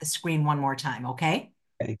to share the screen one more time, okay?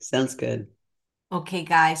 Okay, sounds good. Okay,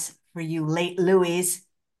 guys, for you late Louis,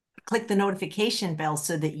 click the notification bell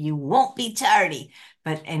so that you won't be tardy.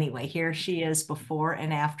 But anyway, here she is before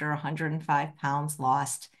and after 105 pounds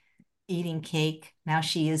lost, eating cake. Now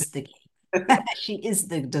she is the cake. She is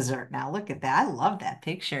the dessert. Now look at that. I love that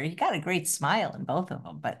picture. You got a great smile in both of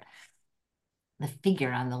them, but the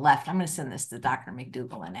figure on the left, I'm going to send this to Dr.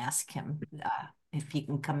 McDougall and ask him if he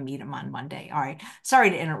can come meet him on Monday. All right. Sorry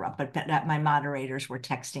to interrupt, but my moderators were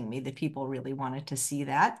texting me that people really wanted to see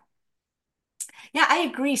that. Yeah, I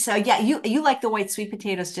agree. So yeah, you like the white sweet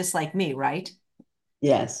potatoes just like me, right?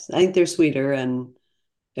 Yes, I think they're sweeter and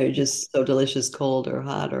they're just so delicious, cold or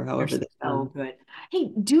hot or They're however they so come. good.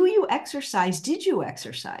 Hey, do you exercise? Did you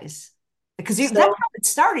exercise? Because that's So how it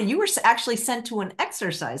started. You were actually sent to an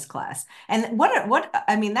exercise class. And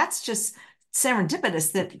I mean, that's just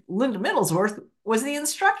serendipitous that Linda Middlesworth was the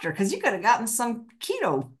instructor because you could have gotten some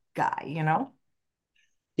keto guy, you know?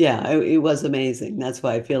 yeah, it was amazing. That's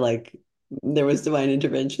why I feel like there was divine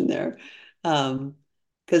intervention there.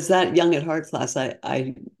 Because that Young at Heart class,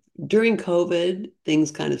 I during COVID,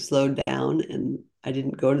 things kind of slowed down and I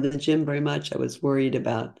didn't go to the gym very much. I was worried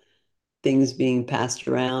about things being passed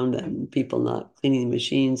around and people not cleaning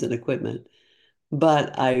machines and equipment.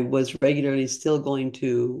 But I was regularly still going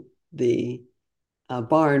to the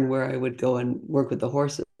barn where I would go and work with the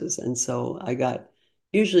horses. And so I got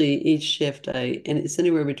usually each shift, and it's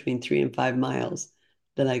anywhere between 3 and 5 miles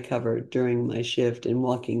that I covered during my shift in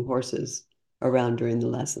walking horses around during the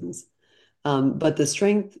lessons. But the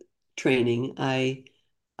strength training,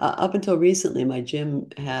 up until recently, my gym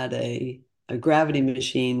had a gravity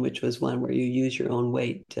machine, which was one where you use your own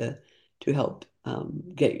weight to help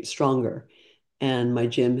get you stronger. And my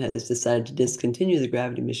gym has decided to discontinue the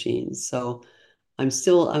gravity machines. So I'm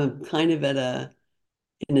kind of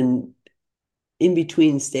in an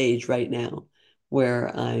in-between stage right now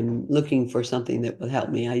where I'm looking for something that will help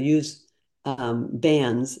me. I use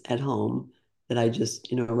bands at home that I just,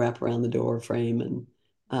 wrap around the door frame and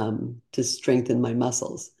to strengthen my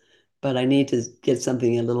muscles. But I need to get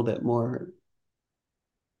something a little bit more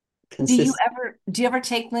consistent. Do you ever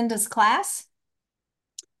take Linda's class?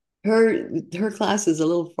 Her class is a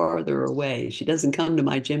little farther away. She doesn't come to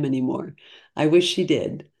my gym anymore. I wish she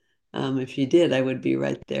did. If she did, I would be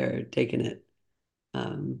right there taking it.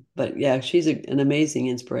 But yeah, she's an amazing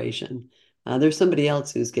inspiration. There's somebody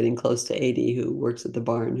else who's getting close to 80 who works at the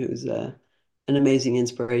barn who's an amazing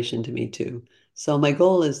inspiration to me too. So my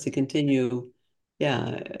goal is to continue,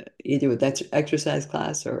 yeah, either with exercise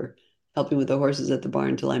class or helping with the horses at the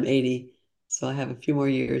barn until I'm 80. So I have a few more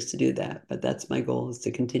years to do that, but that's my goal is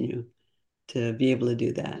to continue to be able to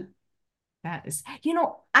do that. That is,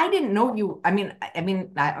 I didn't know you. I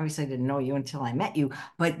obviously didn't know you until I met you,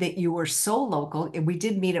 but that you were so local. We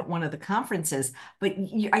did meet at one of the conferences, but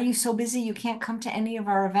are you so busy you can't come to any of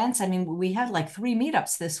our events? I mean, we had like three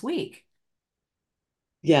meetups this week.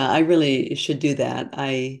 Yeah, I really should do that.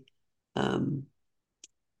 Um,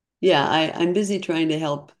 Yeah, I'm busy trying to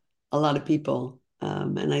help a lot of people.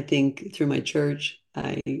 And I think through my church,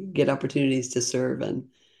 I get opportunities to serve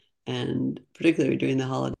and particularly during the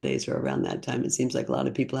holidays or around that time, it seems like a lot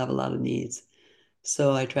of people have a lot of needs.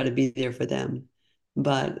 So I try to be there for them.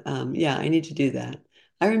 But yeah, I need to do that.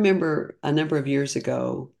 I remember a number of years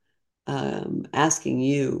ago asking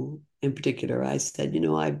you in particular, I said,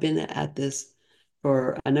 I've been at this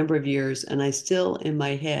for a number of years and I still in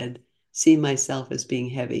my head see myself as being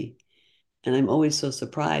heavy. And I'm always so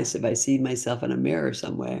surprised if I see myself in a mirror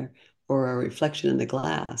somewhere or a reflection in the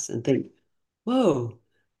glass and think, whoa,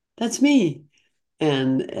 that's me.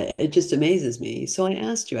 And it just amazes me. So I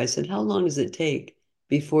asked you, I said, how long does it take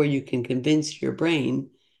before you can convince your brain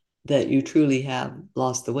that you truly have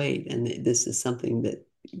lost the weight and this is something that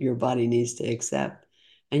your body needs to accept?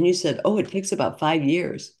 And you said, oh, it takes about 5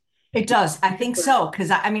 years. It does. I think so.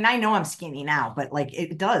 Because I mean, I know I'm skinny now, but like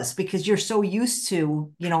it does because you're so used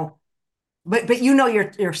to, but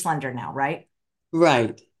you're slender now, right?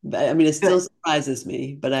 Right. But, I mean, it still Good. surprises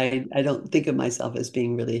me, but I don't think of myself as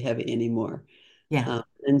being really heavy anymore. Yeah,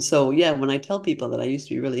 And so, yeah, when I tell people that I used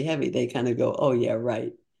to be really heavy, they kind of go, "Oh, yeah,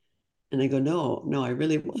 right." And I go, "No, no, I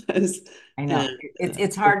really was." I And know.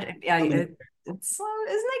 It's hard. Yeah, coming, it's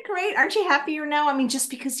isn't it great? Aren't you happier now? I mean, just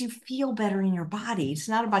because you feel better in your body, it's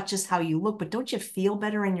not about just how you look, but don't you feel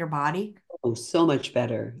better in your body? oh, so much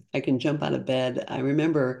better. I can jump out of bed. I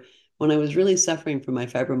remember when I was really suffering from my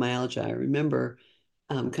fibromyalgia, I remember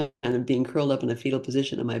kind of being curled up in a fetal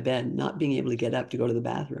position in my bed, not being able to get up to go to the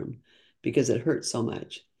bathroom because it hurt so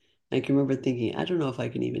much. I can remember thinking, I don't know if I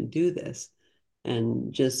can even do this,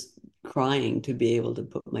 and just crying to be able to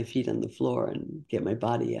put my feet on the floor and get my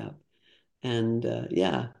body up. And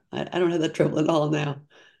yeah, I don't have that trouble at all now.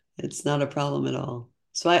 It's not a problem at all.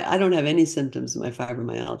 So I don't have any symptoms of my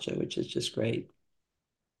fibromyalgia, which is just great.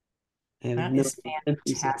 I have That no is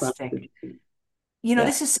symptoms of chronic fantastic. fatigue. Yeah.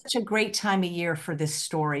 This is such a great time of year for this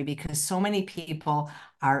story because so many people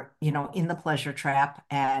are, in the pleasure trap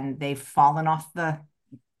and they've fallen off the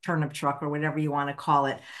turnip truck or whatever you want to call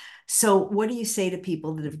it. So, what do you say to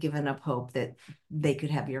people that have given up hope that they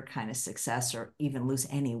could have your kind of success or even lose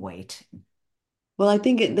any weight? Well, I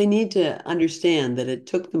think they need to understand that it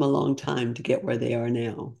took them a long time to get where they are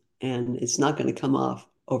now, and it's not going to come off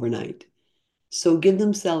overnight. So give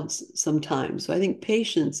themselves some time. So I think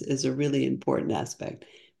patience is a really important aspect.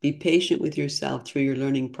 Be patient with yourself through your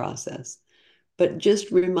learning process, but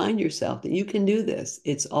just remind yourself that you can do this.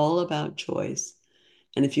 It's all about choice.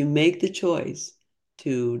 And if you make the choice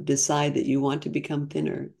to decide that you want to become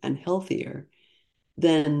thinner and healthier,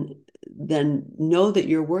 then know that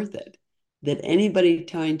you're worth it. That anybody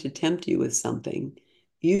trying to tempt you with something,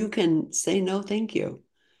 you can say no, thank you,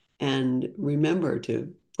 and remember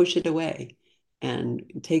to push it away and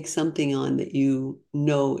take something on that you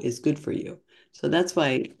know is good for you. So that's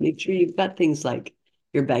why make sure you've got things like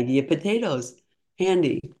your baggie of potatoes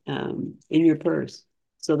handy in your purse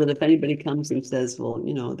so that if anybody comes and says, well,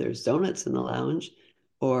 there's donuts in the lounge,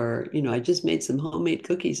 or, I just made some homemade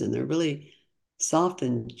cookies and they're really soft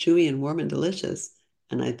and chewy and warm and delicious.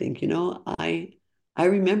 And I think, I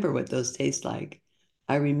remember what those taste like.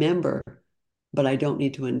 I remember, but I don't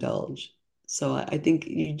need to indulge. So I think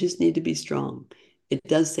you just need to be strong. It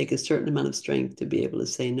does take a certain amount of strength to be able to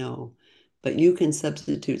say no, but you can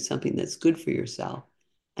substitute something that's good for yourself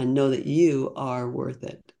and know that you are worth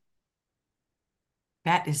it.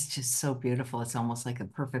 That is just so beautiful. It's almost like a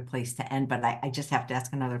perfect place to end. But I just have to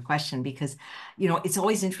ask another question because, it's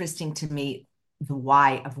always interesting to me the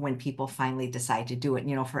why of when people finally decide to do it.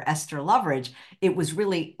 For Esther Loveridge, it was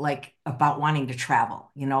really like about wanting to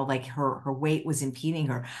travel, like her weight was impeding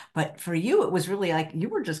her. But for you, it was really like you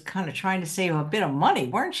were just kind of trying to save a bit of money,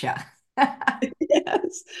 weren't you?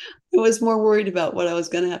 Yes, I was more worried about what I was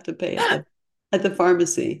going to have to pay at the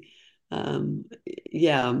pharmacy.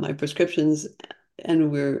 Yeah, my prescriptions,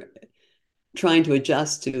 and we're trying to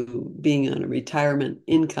adjust to being on a retirement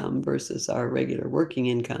income versus our regular working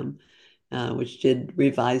income, which did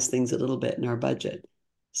revise things a little bit in our budget.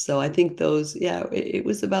 So I think those, yeah, it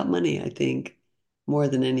was about money, I think, more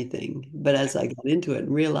than anything. But as I got into it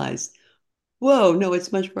and realized, whoa, no,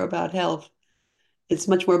 it's much more about health. It's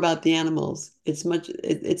much more about the animals. There's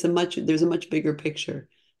a much bigger picture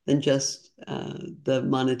than just the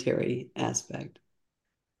monetary aspect.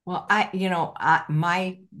 Well,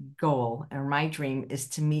 my goal or my dream is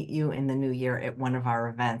to meet you in the new year at one of our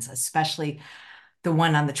events, especially the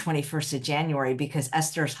one on the 21st of January, because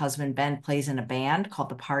Esther's husband, Ben, plays in a band called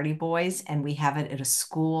the Party Boys, and we have it at a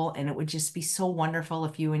school. And it would just be so wonderful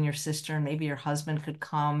if you and your sister and maybe your husband could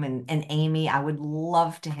come and Amy. I would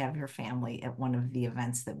love to have your family at one of the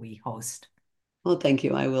events that we host. Well, thank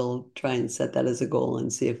you. I will try and set that as a goal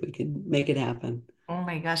and see if we can make it happen. Oh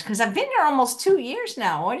my gosh, because I've been here almost 2 years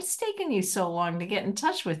now. What's taken you so long to get in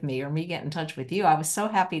touch with me or me get in touch with you? I was so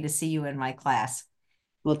happy to see you in my class.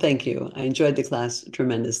 Well, thank you. I enjoyed the class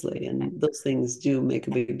tremendously, and those things do make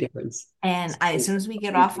a big difference. And as So, soon as we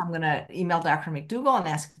get off, I'm going to email Dr. McDougall and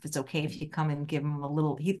ask if it's okay if you come and give him a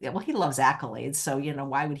little. He loves accolades, so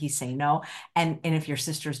why would he say no? And if your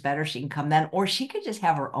sister's better, she can come then, or she could just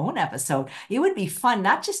have her own episode. It would be fun,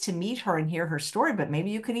 not just to meet her and hear her story, but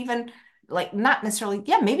maybe you could even like not necessarily,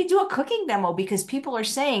 yeah, maybe do a cooking demo because people are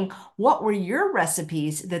saying, what were your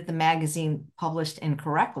recipes that the magazine published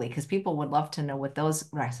incorrectly? Because people would love to know what those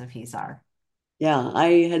recipes are. yeah,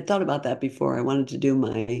 I had thought about that before. I wanted to do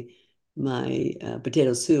my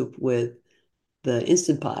potato soup with the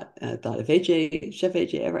Instant Pot. I thought if Chef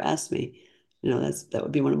AJ ever asked me, that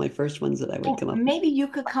would be one of my first ones that I would Well, come up with. maybe you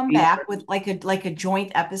could come back with like a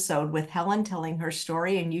joint episode with Helen telling her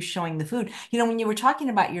story and you showing the food. When you were talking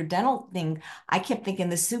about your dental thing, I kept thinking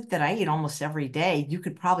the soup that I eat almost every day, you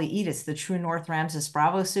could probably eat. It's the True North Ramses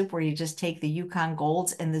Bravo soup where you just take the Yukon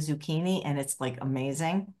Golds and the zucchini and it's like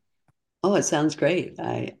amazing. Oh, it sounds great.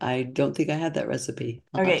 I don't think I had that recipe.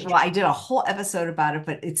 I'll have Okay, to well, try. I did a whole episode about it,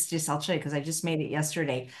 but it's just I'll show you because I just made it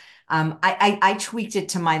yesterday. I tweaked it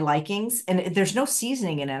to my likings, and there's no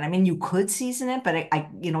seasoning in it. I mean, you could season it, but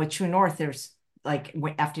at True North, there's like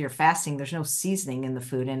after you're fasting, there's no seasoning in the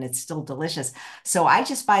food, and it's still delicious. So I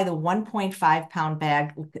just buy the 1.5 pound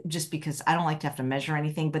bag just because I don't like to have to measure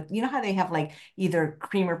anything. But you know how they have like either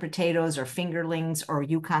creamer potatoes or fingerlings or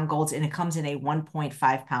Yukon Golds, and it comes in a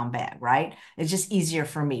 1.5 pound bag, right? It's just easier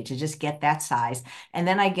for me to just get that size. And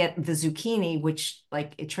then I get the zucchini, which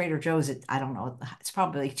like at Trader Joe's, I don't know, it's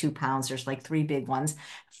probably like 2 pounds. There's like three big ones,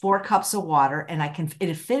 4 cups of water, and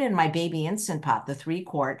it'd fit in my baby Instant Pot, the 3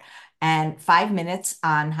 quart, and 5 minutes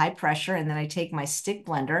on high pressure. And then I take my stick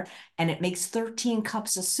blender and it makes 13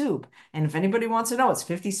 cups of soup. And if anybody wants to know, it's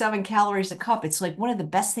 57 calories a cup. It's like one of the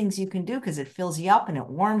best things you can do because it fills you up and it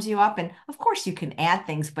warms you up. And of course, you can add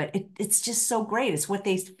things, but it's just so great. It's what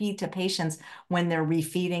they feed to patients when they're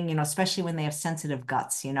refeeding, especially when they have sensitive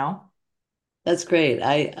guts. That's great.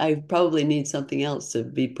 I probably need something else to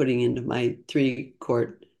be putting into my 3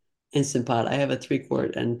 quart Instant Pot. I have a 3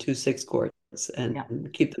 quart and two 6 quarts and Yeah.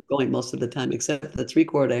 keep them going most of the time, except the 3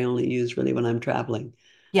 quart I only use really when I'm traveling.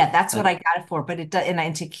 Yeah, that's what But I got it for. But it does,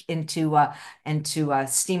 and to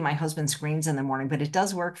steam my husband's greens in the morning. But it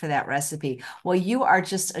does work for that recipe. Well, you are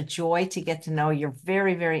just a joy to get to know. You're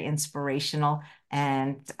very, very inspirational,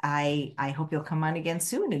 and I hope you'll come on again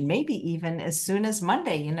soon, and maybe even as soon as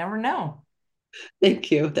Monday. You never know.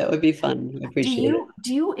 thank you. That would be fun. I Do appreciate it. you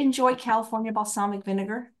do you enjoy California balsamic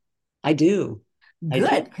vinegar? I do. I do.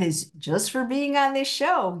 Good, because just for being on this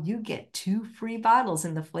show, you get 2 free bottles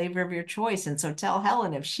in the flavor of your choice. And so tell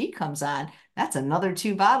Helen if she comes on, that's another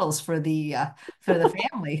 2 bottles for the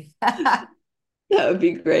family. That would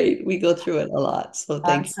be great. We go through it a lot. So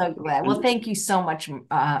I'm thank so glad. Well, you. thank you so much,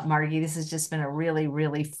 Margie. This has just been a really,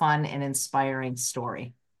 really fun and inspiring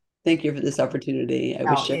story. Thank you for this opportunity. I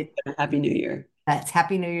Oh, wish everyone a happy new year. that's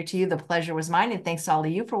Happy New Year to you. The pleasure was mine. And thanks to all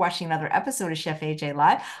of you for watching another episode of Chef AJ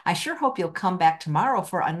Live. I sure hope you'll come back tomorrow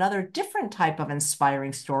for another different type of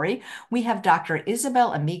inspiring story. We have Dr.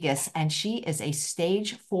 Isabel Amigas, and she is a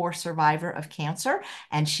stage 4 survivor of cancer.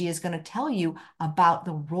 And she is going to tell you about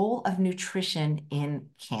the role of nutrition in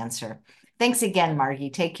cancer. Thanks again, Margie.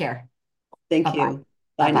 Take care. Thank Bye-bye. you.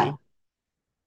 Bye Bye-bye. now.